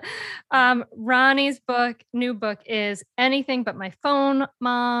 Roni's new book is Anything But My Phone,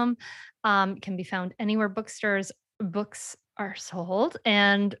 Mom. Can be found anywhere books are sold.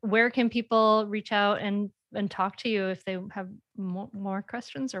 And where can people reach out and talk to you if they have more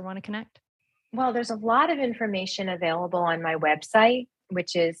questions or want to connect? Well, there's a lot of information available on my website,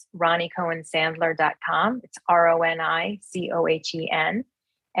 which is RoniCohen-Sandler.com. It's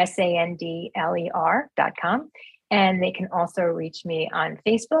RoniCohen-Sandler.com. And they can also reach me on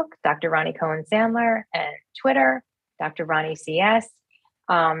Facebook, Dr. Roni Cohen-Sandler, and Twitter, Dr. Roni CS.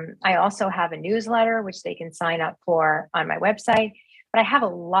 I also have a newsletter, which they can sign up for on my website. But I have a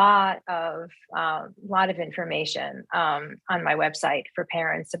lot of information on my website for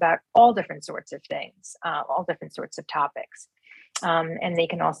parents about all different sorts of things, all different sorts of topics. And they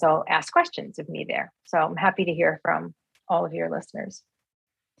can also ask questions of me there. So I'm happy to hear from all of your listeners.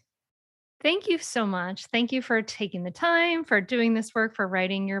 Thank you so much. Thank you for taking the time, for doing this work, for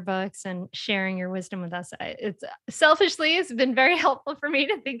writing your books and sharing your wisdom with us. It's been very helpful for me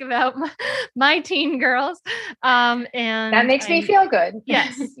to think about my teen girls. And that makes me feel good.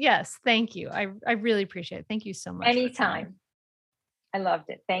 Yes. Thank you. I really appreciate it. Thank you so much. Anytime. I loved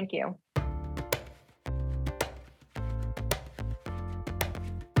it. Thank you.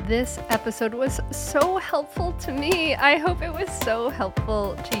 This episode was so helpful to me. I hope it was so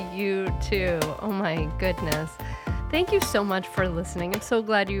helpful to you too. Oh my goodness. Thank you so much for listening. I'm so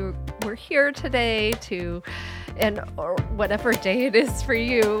glad you were here today or whatever day it is for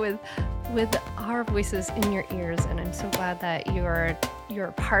you with our voices in your ears. And I'm so glad that you're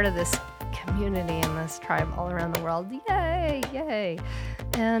part of this community and this tribe all around the world. Yay.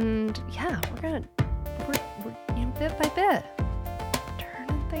 And yeah, we're bit by bit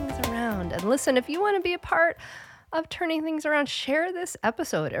things around. And listen, if you want to be a part of turning things around, share this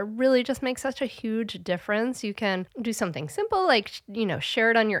episode. It really just makes such a huge difference. You can do something simple like, share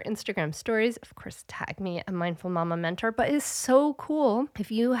it on your Instagram stories. Of course, tag me at Mindful Mama Mentor. But it's so cool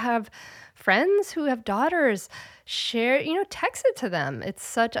if you have friends who have daughters, share, text it to them. It's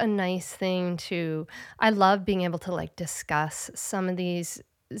such a nice thing I love being able to discuss some of these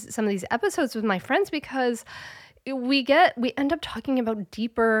episodes with my friends because we end up talking about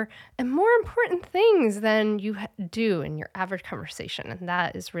deeper and more important things than you do in your average conversation. And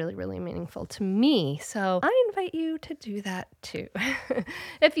that is really, really meaningful to me. So I invite you to do that too.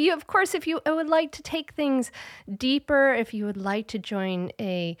 If you would like to take things deeper, if you would like to join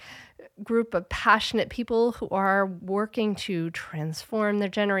a group of passionate people who are working to transform their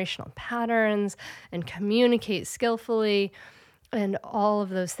generational patterns and communicate skillfully, and all of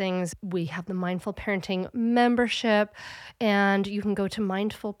those things, we have the Mindful Parenting membership, and you can go to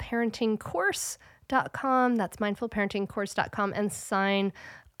mindfulparentingcourse.com. That's mindfulparentingcourse.com and sign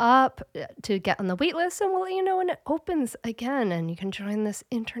up to get on the wait list, and we'll let you know when it opens again. And you can join this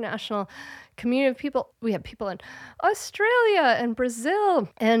international community of people. We have people in Australia and Brazil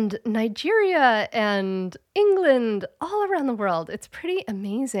and Nigeria and England, all around the world. It's pretty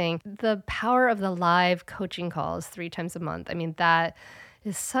amazing. The power of the live coaching calls 3 times a month. I mean, that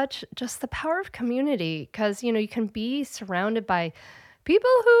is such just the power of community, because, you can be surrounded by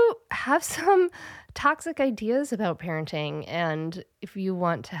people who have some toxic ideas about parenting. And if you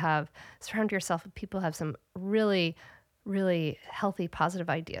want to surround yourself with people who have some really, really healthy, positive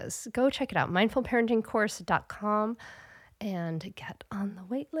ideas, go check it out, mindfulparentingcourse.com, and get on the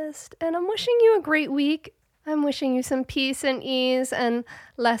wait list. And I'm wishing you a great week. I'm wishing you some peace and ease and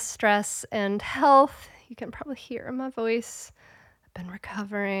less stress and health. You can probably hear in my voice, I've been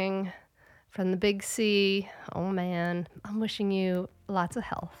recovering from the big C. Oh man, I'm wishing you lots of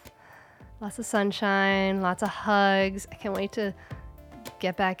health, lots of sunshine, lots of hugs. I can't wait to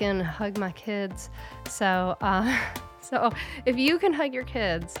get back in and hug my kids. So if you can hug your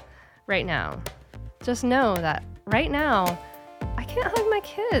kids right now, just know that right now, I can't hug my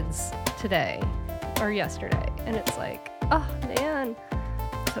kids today or yesterday. And it's like, oh man.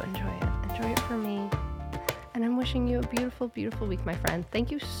 So enjoy it. Enjoy it for me. And I'm wishing you a beautiful, beautiful week, my friend.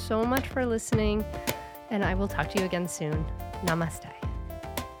 Thank you so much for listening. And I will talk to you again soon. Namaste.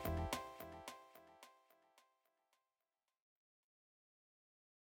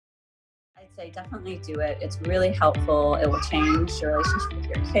 I'd say definitely do it. It's really helpful. It will change your relationship with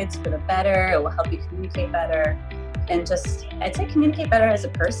your kids for the better. It will help you communicate better. And I'd say communicate better as a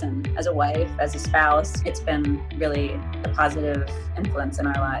person, as a wife, as a spouse. It's been really a positive influence in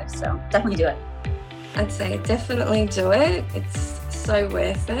our lives. So definitely do it. I'd say definitely do it. It's so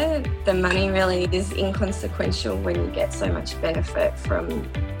worth it. The money really is inconsequential when you get so much benefit from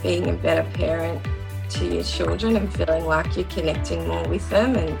being a better parent to your children and feeling like you're connecting more with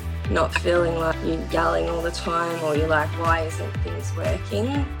them and not feeling like you're yelling all the time or you're like, why isn't things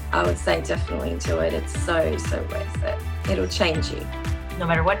working? I would say definitely do it. It's so, so worth it. It'll change you. No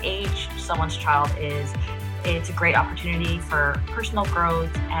matter what age someone's child is, it's a great opportunity for personal growth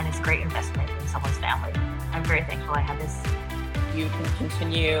and it's a great investment in someone's family. I'm very thankful I have this. You can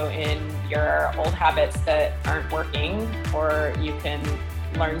continue in your old habits that aren't working, or you can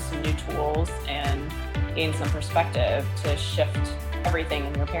learn some new tools and gain some perspective to shift everything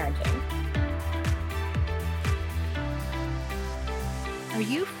in your parenting. Are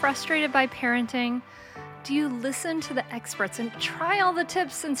you frustrated by parenting? Do you listen to the experts and try all the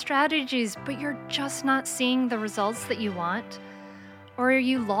tips and strategies, but you're just not seeing the results that you want? Or are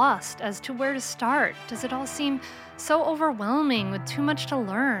you lost as to where to start? Does it all seem so overwhelming with too much to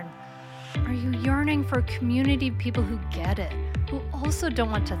learn? Are you yearning for a community of people who get it, who also don't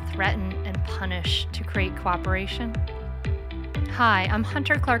want to threaten and punish to create cooperation? Hi, I'm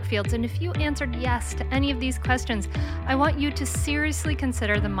Hunter Clark-Fields, and if you answered yes to any of these questions, I want you to seriously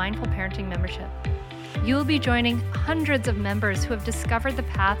consider the Mindful Parenting membership. You will be joining hundreds of members who have discovered the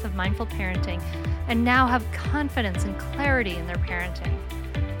path of mindful parenting and now have confidence and clarity in their parenting.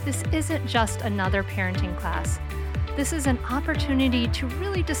 This isn't just another parenting class. This is an opportunity to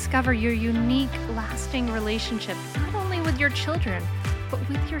really discover your unique, lasting relationship, not only with your children, but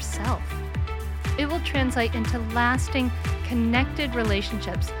with yourself. It will translate into lasting, connected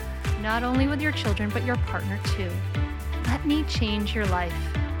relationships, not only with your children, but your partner too. Let me change your life.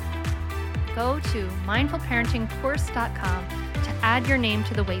 Go to mindfulparentingcourse.com to add your name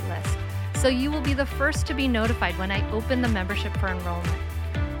to the wait list, so you will be the first to be notified when I open the membership for enrollment.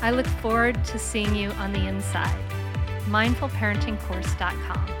 I look forward to seeing you on the inside.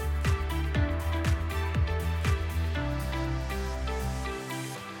 mindfulparentingcourse.com.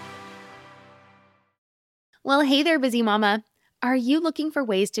 Well, hey there, busy mama. Are you looking for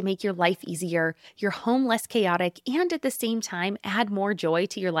ways to make your life easier, your home less chaotic, and at the same time add more joy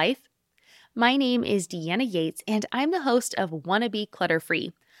to your life? My name is Deanna Yates, and I'm the host of Wanna Be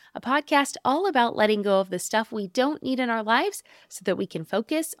Clutter-Free, a podcast all about letting go of the stuff we don't need in our lives so that we can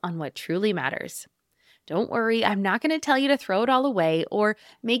focus on what truly matters. Don't worry, I'm not going to tell you to throw it all away or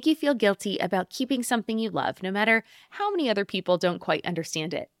make you feel guilty about keeping something you love, no matter how many other people don't quite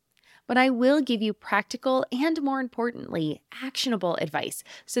understand it. But I will give you practical and, more importantly, actionable advice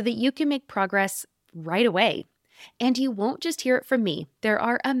so that you can make progress right away. And you won't just hear it from me. There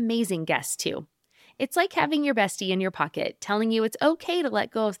are amazing guests too. It's like having your bestie in your pocket telling you it's okay to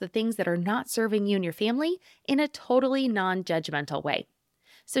let go of the things that are not serving you and your family in a totally non-judgmental way.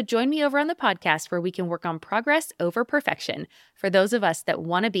 So join me over on the podcast where we can work on progress over perfection for those of us that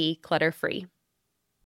want to be clutter-free.